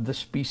ultimate of the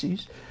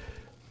species.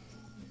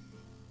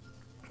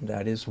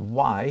 That is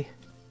why,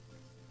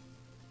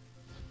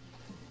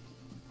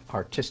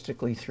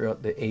 artistically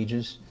throughout the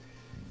ages,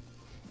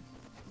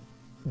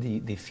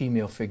 the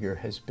female figure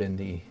has been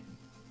the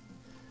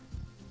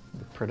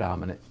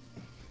predominant,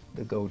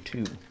 the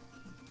go-to.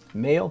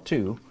 Male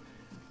too,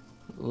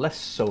 less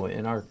so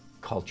in our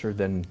culture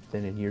than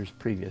in years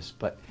previous.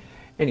 But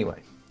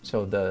anyway,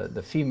 so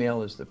the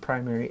female is the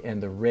primary,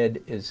 and the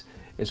red is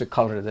a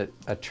color that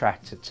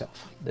attracts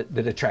itself,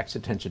 that attracts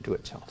attention to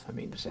itself, I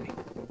mean to say.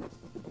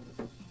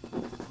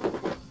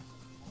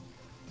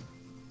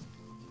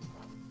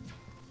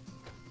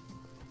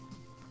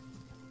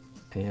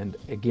 And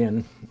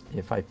again,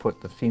 if I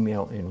put the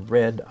female in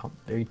red, I'll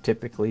very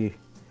typically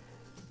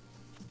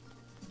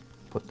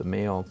put a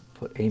male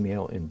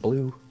in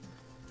blue.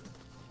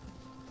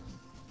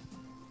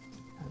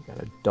 I've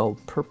got a dull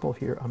purple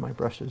here on my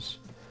brushes.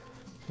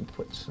 And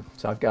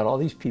so I've got all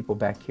these people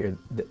back here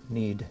that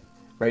need,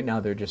 right now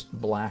they're just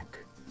black,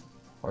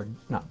 or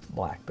not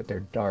black, but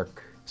they're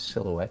dark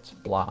silhouettes,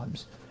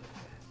 blobs.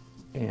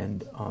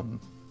 And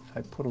if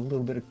I put a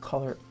little bit of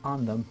color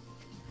on them,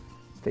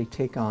 they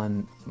take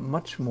on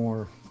much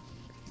more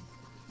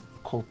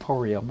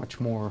corporeal,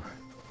 much more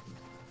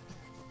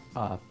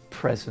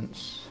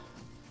presence.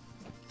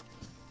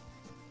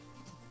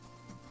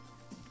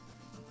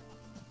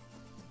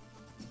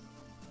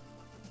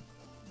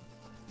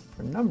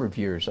 For a number of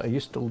years, I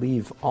used to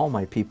leave all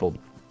my people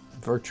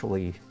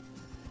virtually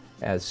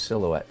as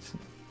silhouettes.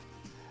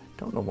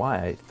 Don't know why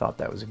I thought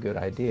that was a good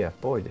idea.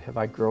 Boy, have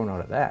I grown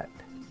out of that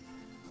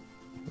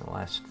in the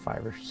last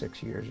 5 or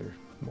 6 years or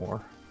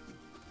more.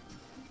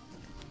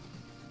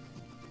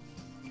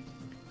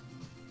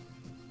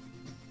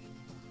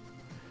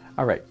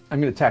 All right, I'm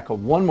going to tackle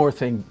one more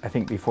thing, I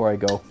think, before I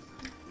go,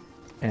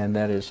 and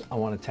that is I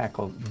want to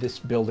tackle this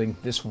building,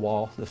 this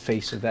wall, the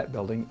face of that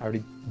building. I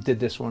already did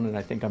this one, and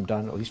I think I'm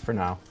done, at least for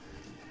now.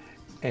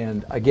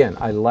 And again,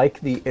 I like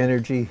the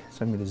energy,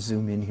 so I'm going to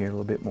zoom in here a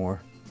little bit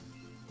more.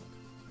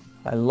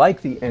 I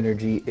like the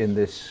energy in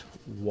this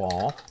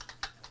wall,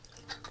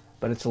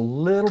 but it's a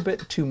little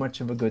bit too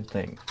much of a good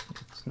thing.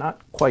 It's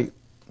not quite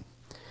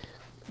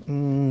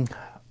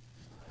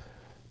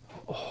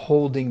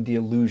holding the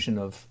illusion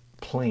of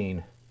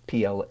plane,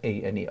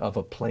 P-L-A-N-E, of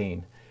a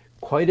plane,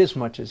 quite as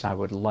much as I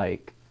would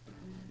like.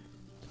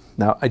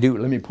 Now, let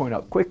me point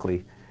out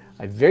quickly,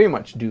 I very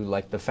much do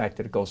like the fact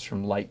that it goes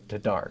from light to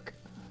dark.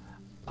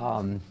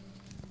 In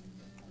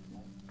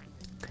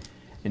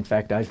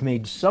fact, I've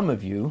made some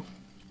of you,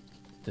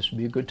 this would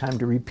be a good time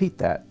to repeat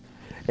that.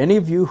 Any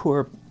of you who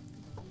are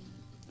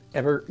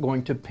ever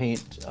going to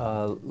paint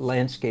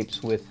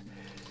landscapes with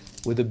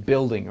a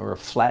building or a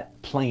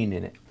flat plane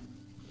in it,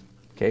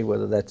 okay,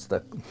 whether that's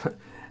the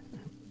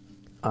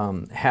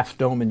half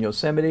dome in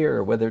Yosemite,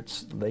 or whether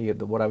it's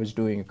what I was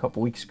doing a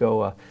couple weeks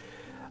ago,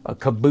 a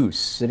caboose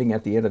sitting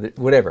at the end of it,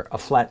 whatever, a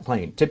flat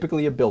plane,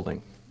 typically a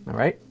building, all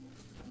right?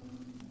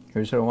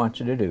 Here's what I want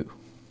you to do.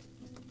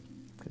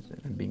 Because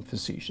I'm being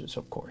facetious,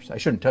 of course. I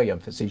shouldn't tell you I'm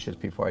facetious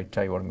before I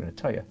tell you what I'm going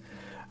to tell you.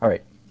 All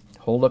right,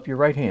 hold up your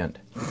right hand.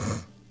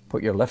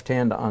 Put your left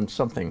hand on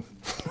something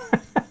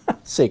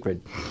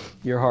sacred,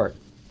 your heart,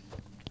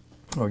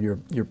 or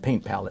your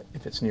paint palette,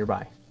 if it's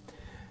nearby.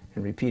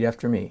 And repeat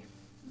after me.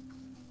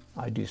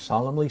 I do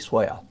solemnly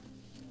swear.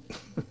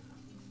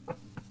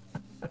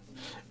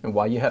 And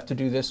why you have to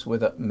do this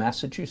with a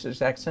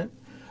Massachusetts accent,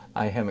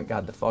 I haven't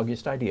got the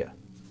foggiest idea.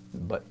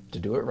 But to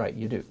do it right,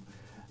 you do.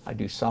 I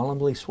do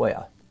solemnly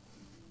swear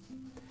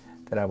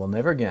that I will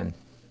never again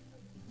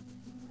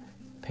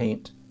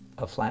paint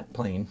a flat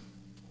plane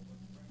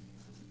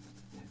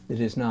that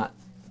is not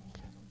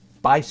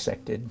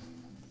bisected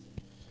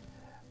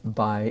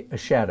by a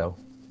shadow,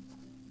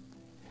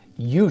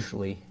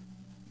 usually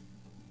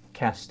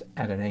cast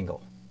at an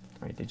angle.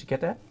 All right, did you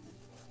get that?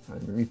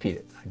 Let me repeat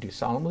it. I do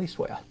solemnly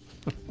swear.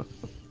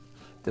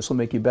 This will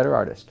make you a better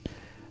artist.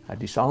 I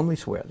do solemnly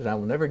swear that I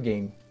will never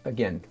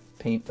again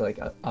paint like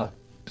a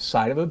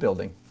side of a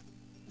building.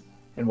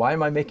 And why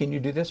am I making you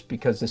do this?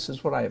 Because this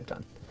is what I have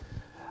done.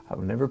 I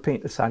will never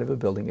paint the side of a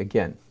building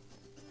again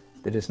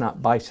that is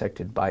not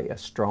bisected by a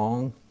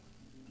strong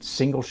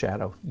single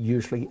shadow,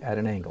 usually at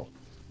an angle.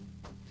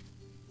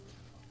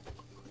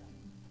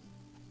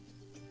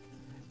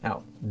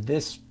 Now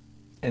this,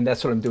 and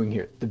that's what I'm doing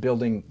here. The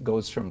building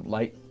goes from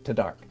light to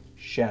dark,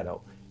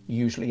 shadow,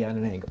 usually at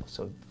an angle.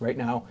 So right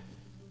now,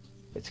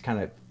 it's kind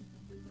of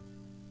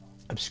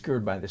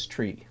obscured by this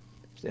tree.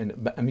 And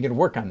I'm going to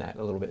work on that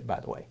a little bit, by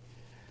the way.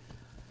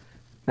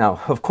 Now,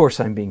 of course,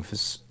 I'm being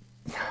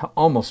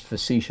almost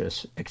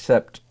facetious,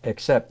 except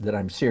that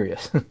I'm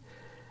serious.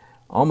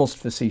 Almost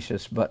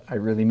facetious, but I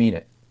really mean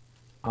it.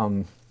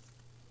 Oh,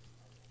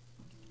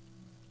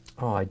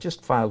 I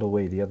just filed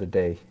away the other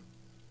day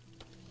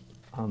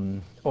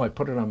Oh, I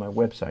put it on my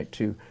website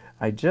too.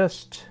 I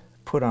just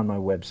put on my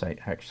website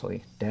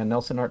actually,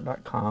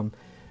 dannelsonart.com.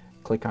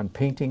 Click on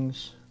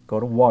paintings, go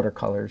to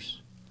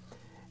watercolors,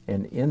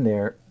 and in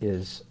there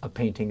is a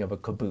painting of a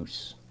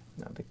caboose.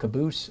 Now the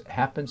caboose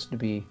happens to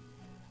be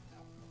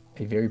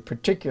a very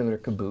particular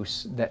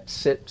caboose that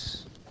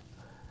sits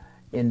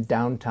in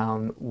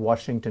downtown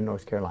Washington,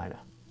 North Carolina.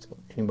 So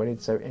anybody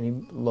that's ever, any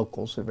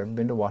locals who've ever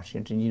been to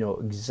Washington, you know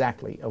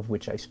exactly of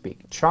which I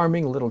speak.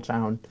 Charming little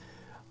town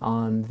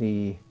on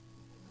the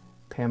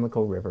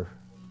Pamlico River.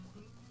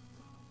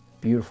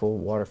 Beautiful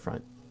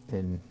waterfront,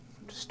 and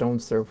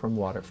stone's throw from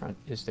waterfront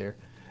is their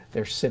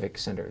civic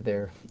center,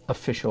 their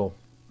official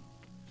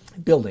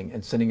building,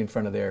 and sitting in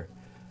front of their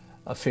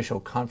official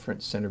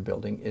conference center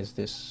building is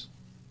this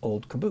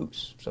old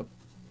caboose. So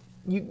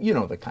you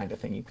know the kind of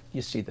thing,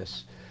 you see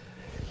this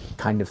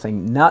kind of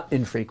thing not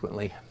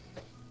infrequently,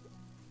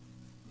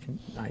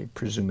 I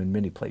presume in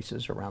many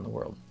places around the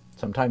world.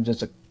 Sometimes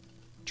it's a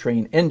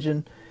train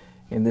engine,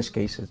 in this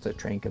case it's a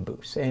train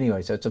caboose.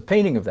 Anyway, so it's a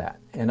painting of that,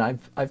 and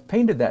I've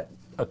painted that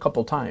a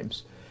couple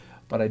times,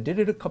 but I did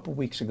it a couple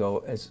weeks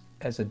ago as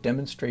a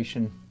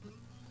demonstration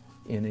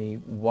in a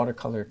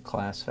watercolor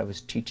class I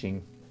was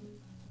teaching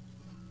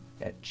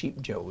at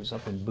Cheap Joe's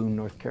up in Boone,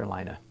 North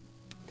Carolina.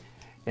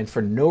 And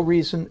for no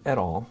reason at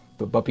all,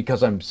 but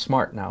because I'm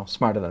smart now,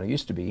 smarter than I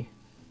used to be,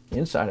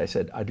 inside I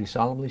said, I do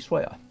solemnly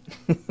swear.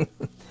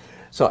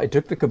 So I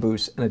took the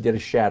caboose and I did a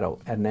shadow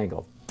at an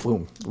angle,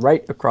 boom,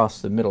 right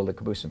across the middle of the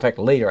caboose. In fact,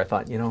 later I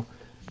thought, you know,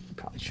 I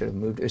probably should have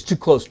moved. It's too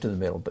close to the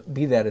middle, but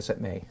be that as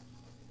it may.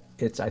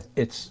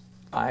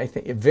 I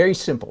think, very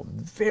simple,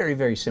 very,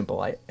 very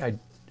simple. I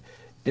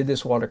did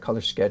this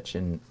watercolor sketch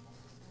in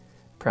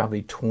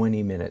probably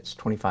 20 minutes,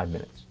 25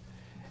 minutes.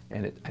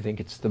 And I think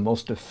it's the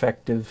most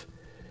effective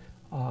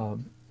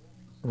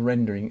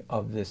rendering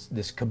of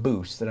this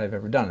caboose that I've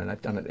ever done. And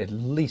I've done it at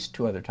least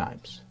 2 other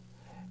times.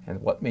 And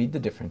what made the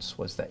difference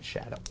was that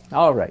shadow.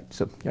 All right,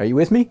 so are you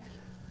with me?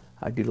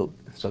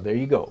 So there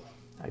you go.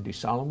 I do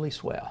solemnly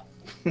swear.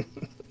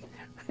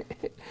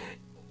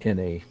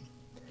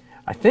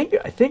 I think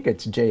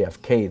it's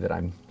JFK that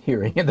I'm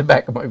hearing in the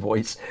back of my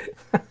voice.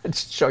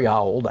 Just to show you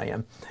how old I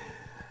am.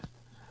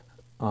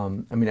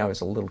 I mean, I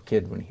was a little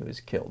kid when he was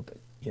killed, but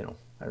you know,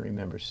 I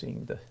remember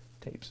seeing the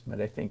tapes.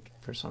 But I think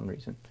for some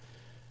reason,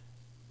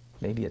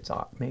 maybe it's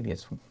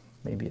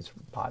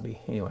Bobby.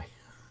 Anyway,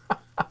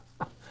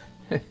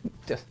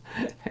 just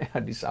I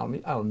do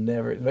solemnly. I'll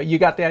never. But you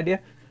got the idea,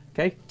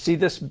 okay? See,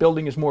 this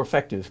building is more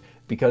effective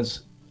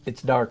because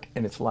it's dark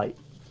and it's light.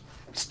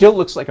 Still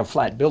looks like a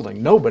flat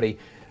building. Nobody.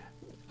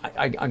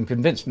 I'm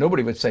convinced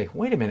nobody would say,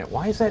 wait a minute,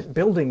 why is that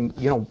building,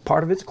 you know,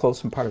 part of it's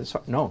close and part of it's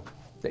hard? No,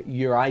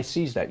 your eye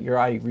sees that. Your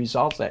eye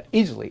resolves that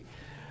easily.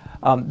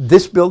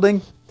 This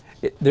building,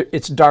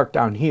 it's dark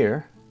down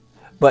here,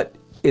 but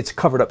it's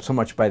covered up so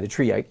much by the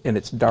tree, and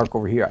it's dark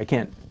over here. I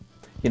can't,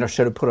 you know,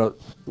 should have put a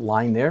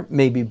line there?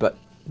 Maybe, but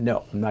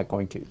no, I'm not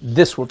going to.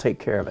 This will take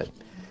care of it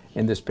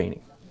in this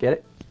painting. Get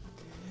it?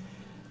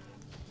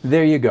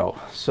 There you go.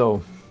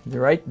 So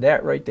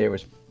that right there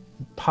was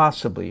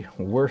possibly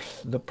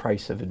worth the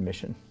price of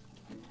admission.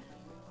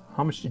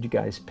 How much did you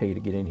guys pay to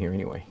get in here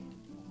anyway?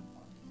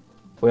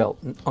 Well,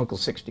 Uncle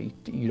 60,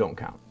 you don't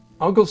count.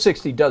 Uncle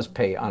 60 does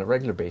pay on a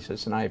regular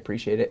basis, and I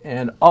appreciate it.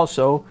 And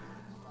also,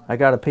 I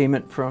got a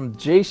payment from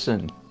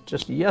Jason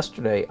just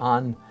yesterday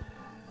on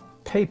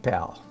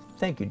PayPal.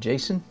 Thank you,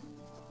 Jason.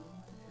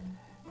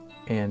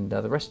 And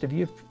the rest of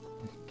you, if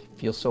you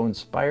feel so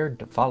inspired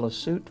to follow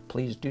suit,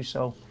 please do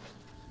so.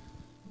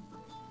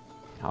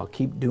 I'll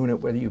keep doing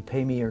it whether you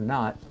pay me or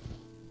not,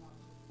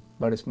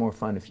 but it's more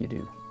fun if you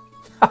do.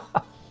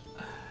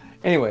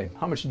 Anyway,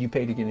 how much did you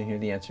pay to get in here?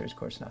 The answer is, of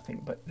course,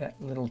 nothing, but that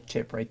little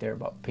tip right there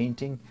about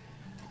painting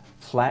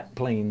flat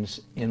planes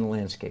in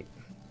landscape,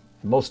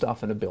 most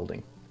often a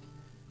building.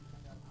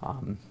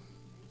 All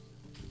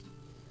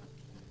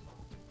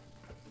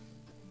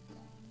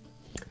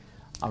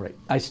right,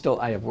 I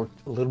have a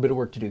little bit of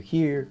work to do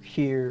here,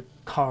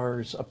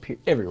 cars up here,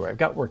 everywhere. I've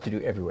got work to do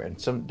everywhere, and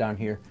some down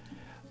here,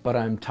 but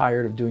I'm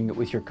tired of doing it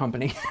with your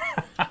company.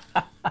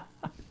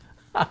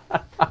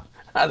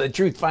 The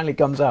truth finally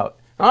comes out.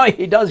 Oh,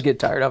 he does get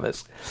tired of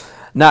us.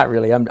 Not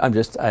really. I'm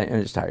just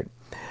tired.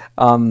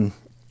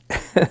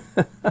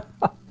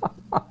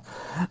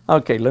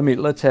 Okay,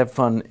 let's have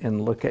fun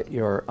and look at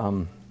your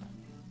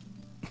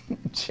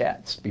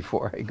chats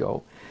before I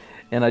go.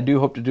 And I do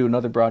hope to do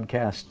another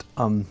broadcast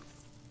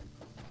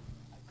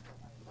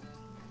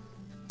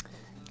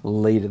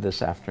later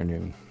this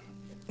afternoon.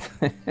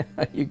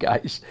 You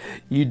guys,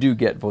 you do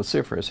get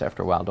vociferous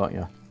after a while, don't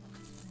you?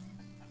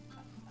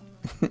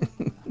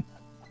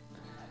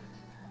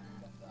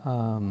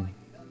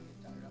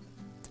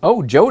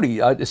 Oh,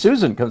 Jody,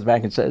 Susan comes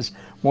back and says,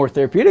 more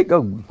therapeutic.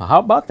 Oh, how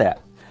about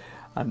that?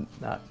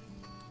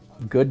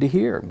 Good to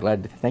hear. I'm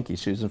glad to thank you,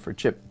 Susan, for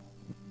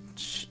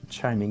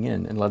chiming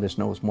in and let us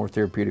know it's more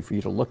therapeutic for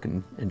you to look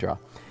and draw.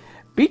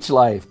 Beach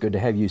life, good to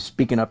have you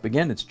speaking up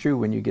again. It's true,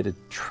 when you get a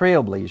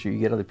trailblazer, you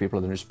get other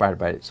people that are inspired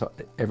by it, so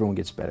everyone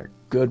gets better.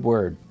 Good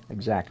word,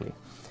 exactly.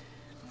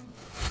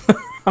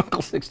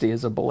 Uncle 60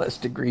 has a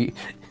blessed degree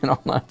in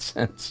all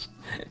nonsense.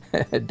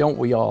 Don't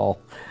we all?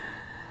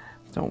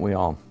 Don't we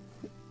all?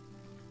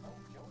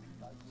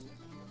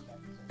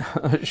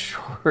 A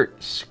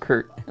short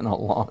skirt and a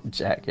long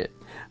jacket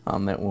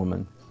on that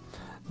woman.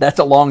 That's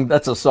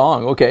a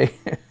song, okay.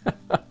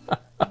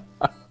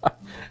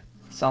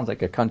 Sounds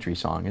like a country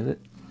song, is it?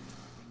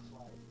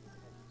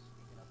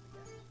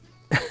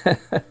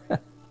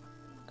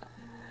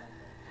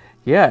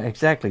 Yeah,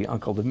 exactly,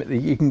 Uncle.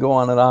 You can go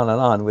on and on and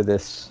on with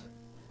this.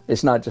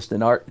 It's not just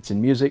in art, it's in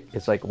music.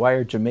 It's like, why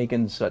are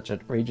Jamaicans such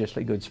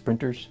outrageously good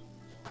sprinters?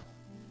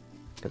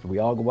 Because we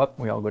all go up,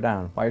 we all go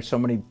down. Why are so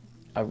many,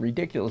 a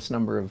ridiculous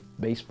number of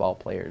baseball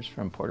players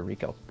from Puerto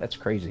Rico? That's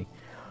crazy.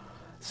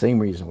 Same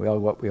reason, we all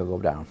go up, we all go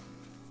down.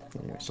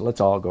 Anyway, so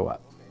let's all go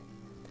up.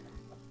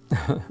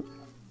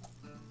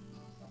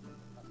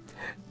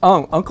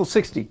 Oh, Uncle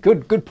 60,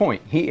 good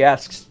point. He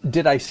asks,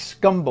 did I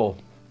scumble?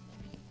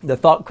 The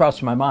thought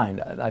crossed my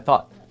mind. I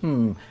thought,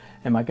 am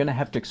I going to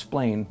have to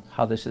explain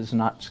how this is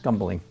not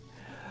scumbling?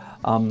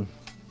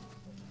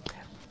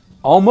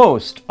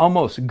 Almost.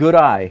 Good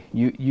eye.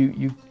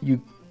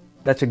 You.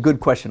 That's a good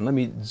question. Let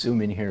me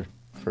zoom in here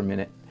for a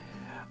minute.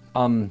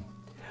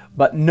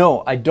 But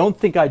no, I don't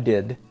think I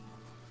did.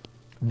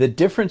 The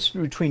difference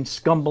between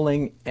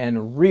scumbling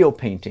and real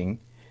painting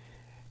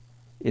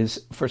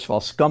is, first of all,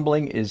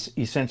 scumbling is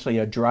essentially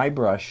a dry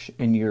brush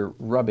and you're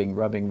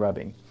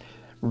rubbing.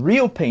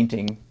 Real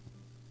painting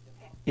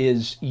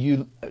is,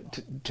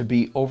 to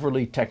be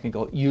overly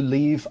technical, you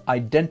leave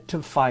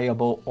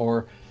identifiable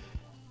or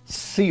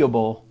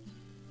seeable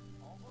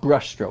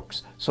brush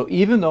strokes. So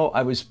even though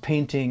I was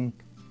painting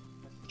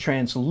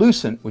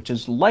translucent, which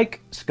is like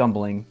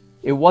scumbling,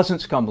 it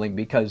wasn't scumbling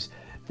because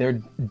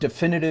they're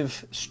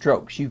definitive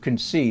strokes. You can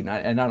see, and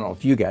I don't know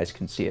if you guys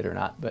can see it or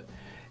not, but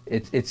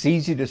it's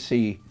easy to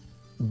see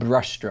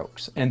brush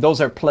strokes, and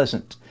those are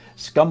pleasant.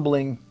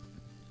 Scumbling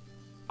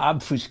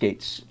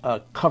obfuscates,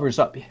 covers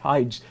up,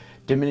 hides,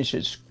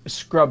 diminishes,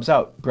 scrubs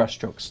out brush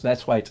strokes.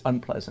 That's why it's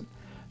unpleasant.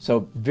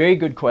 So very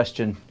good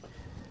question,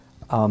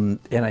 and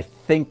I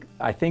think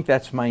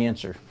that's my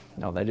answer.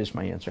 No, that is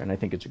my answer, and I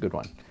think it's a good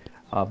one.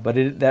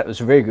 But that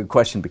was a very good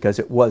question because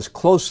it was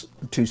close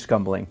to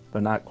scumbling,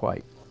 but not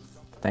quite.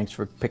 Thanks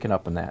for picking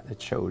up on that.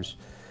 It shows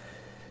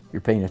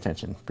you're paying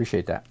attention.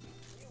 Appreciate that.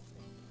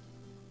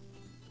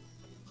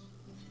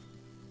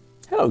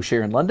 Hello,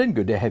 Sharon London.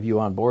 Good to have you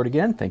on board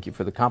again. Thank you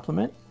for the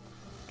compliment.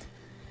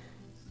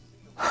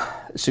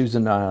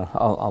 Susan,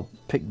 I'll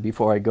pick,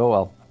 before I go,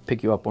 I'll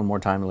pick you up one more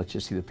time and let you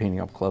see the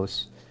painting up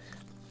close.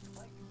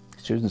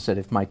 Susan said,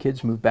 if my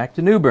kids move back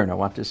to New Bern, I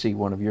want to see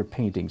one of your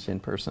paintings in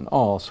person.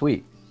 Oh,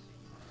 sweet.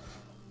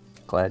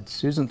 Glad.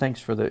 Susan, thanks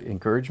for the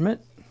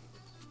encouragement.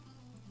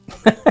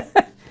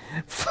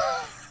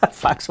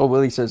 Foxhole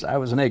Willie says, I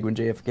was an egg when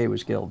JFK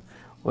was killed.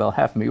 Well,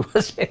 half of me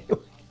was anyway.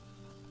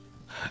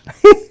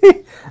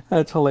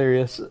 That's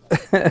hilarious.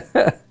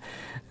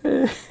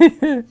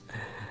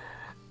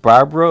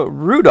 Barbara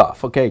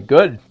Rudolph. Okay,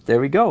 good. There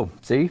we go.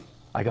 See?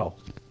 I go,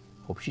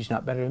 hope she's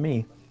not better than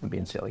me. I'm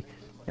being silly.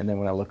 And then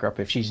when I look her up,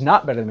 if she's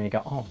not better than me, I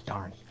go, oh,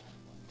 darn.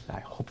 I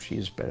hope she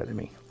is better than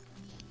me.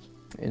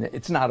 And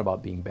it's not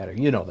about being better.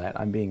 You know that.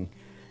 I'm being,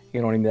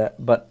 you know what I mean?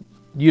 That, but,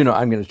 you know,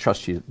 I'm going to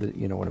trust you. That,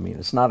 you know what I mean?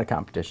 It's not a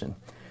competition.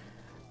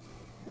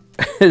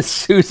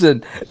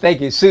 Susan, thank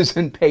you.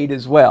 Susan paid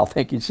as well.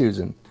 Thank you,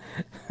 Susan.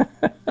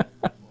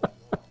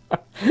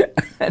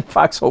 And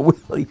Foxhole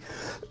Willie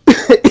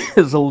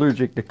is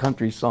allergic to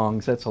country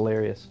songs. That's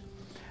hilarious.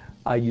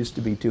 I used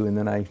to be too, and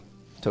then I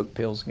took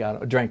pills,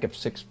 drank up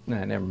 6.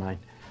 Nah, never mind.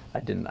 I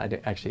didn't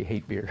actually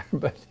hate beer,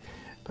 but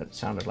it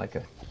sounded like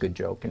a good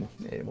joke, and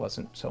it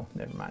wasn't. So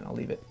never mind. I'll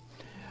leave it.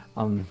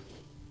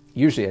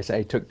 Usually I say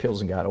I took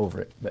pills and got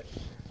over it, but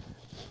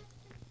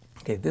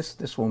okay.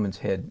 This woman's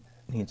head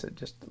needs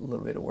just a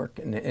little bit of work,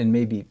 and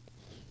maybe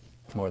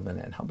more than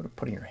that. How about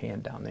putting her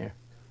hand down there?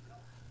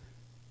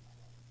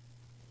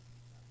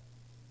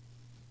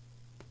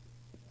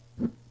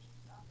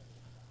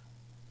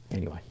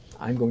 Anyway,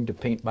 I'm going to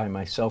paint by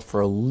myself for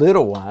a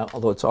little while,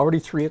 although it's already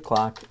 3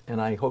 o'clock, and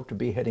I hope to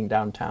be heading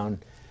downtown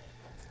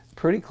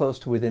pretty close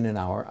to within an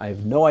hour. I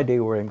have no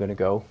idea where I'm going to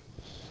go,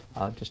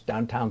 just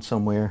downtown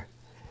somewhere.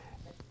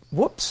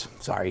 Whoops,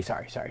 sorry,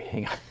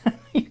 hang on.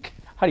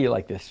 How do you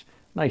like this?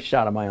 Nice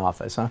shot of my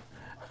office, huh?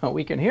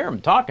 We can hear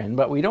him talking,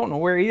 but we don't know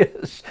where he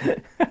is.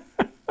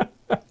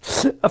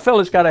 A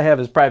fella's got to have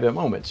his private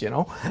moments, you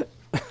know.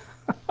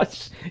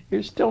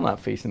 You're still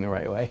not facing the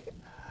right way.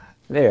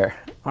 There,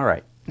 all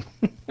right.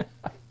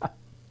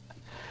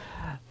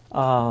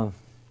 I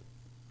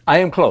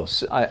am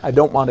close. I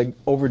don't want to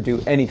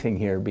overdo anything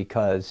here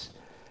because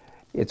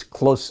it's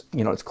close,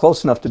 you know, it's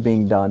close enough to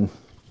being done,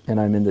 and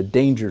I'm in the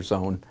danger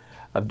zone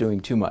of doing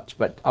too much.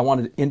 But I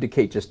want to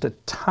indicate just a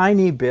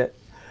tiny bit.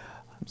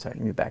 I'm sorry,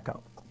 let me back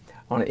up.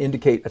 I want to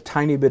indicate a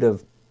tiny bit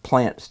of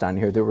plants down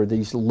here. There were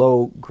these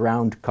low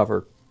ground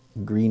cover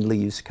green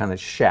leaves, kind of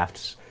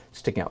shafts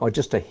sticking out, or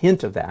just a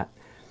hint of that.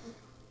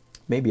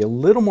 Maybe a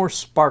little more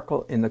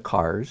sparkle in the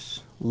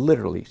cars,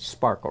 literally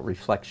sparkle,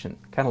 reflection,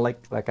 kind of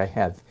like I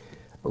have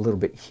a little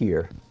bit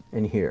here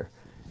and here.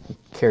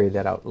 Carry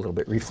that out a little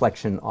bit,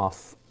 reflection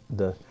off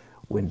the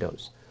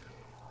windows.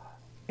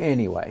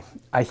 Anyway,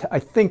 I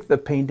think the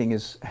painting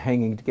is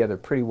hanging together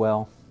pretty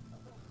well,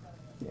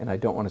 and I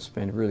don't want to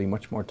spend really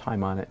much more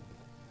time on it.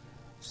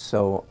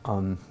 So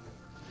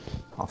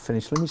I'll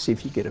finish. Let me see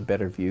if you get a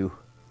better view.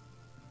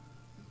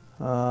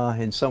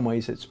 In some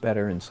ways it's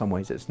better, in some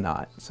ways it's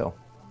not. So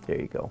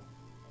there you go.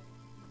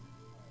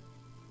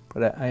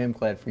 But I am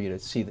glad for you to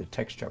see the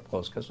texture up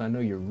close, because I know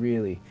you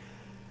really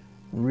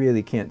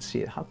can't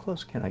see it. How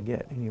close can I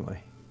get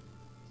anyway?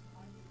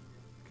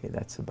 Okay,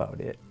 that's about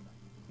it.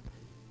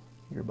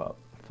 You're about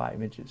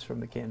 5 inches from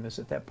the canvas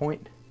at that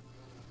point.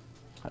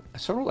 I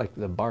sort of like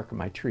the bark of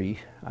my tree.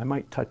 I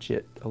might touch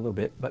it a little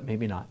bit, but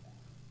maybe not.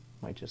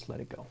 Might just let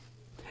it go.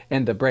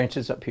 And the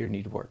branches up here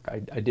need work.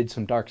 I did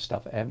some dark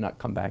stuff. I have not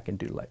come back and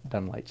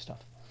done light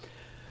stuff.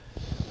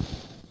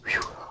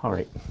 Whew. All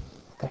right.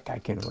 That guy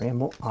can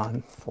ramble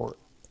on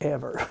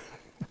forever.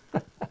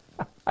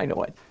 I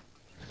know it.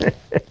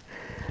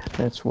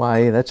 That's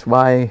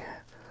why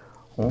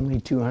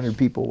only 200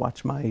 people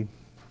watch my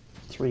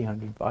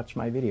 300 watch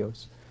my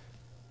videos.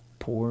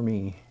 Poor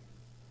me,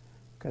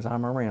 because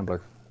I'm a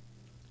rambler.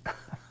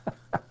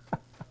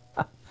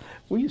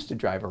 We used to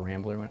drive a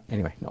Rambler.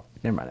 Anyway, no,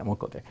 never mind. I won't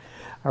go there.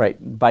 All right,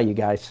 bye, you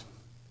guys.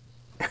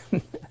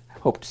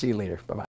 Hope to see you later. Bye-bye.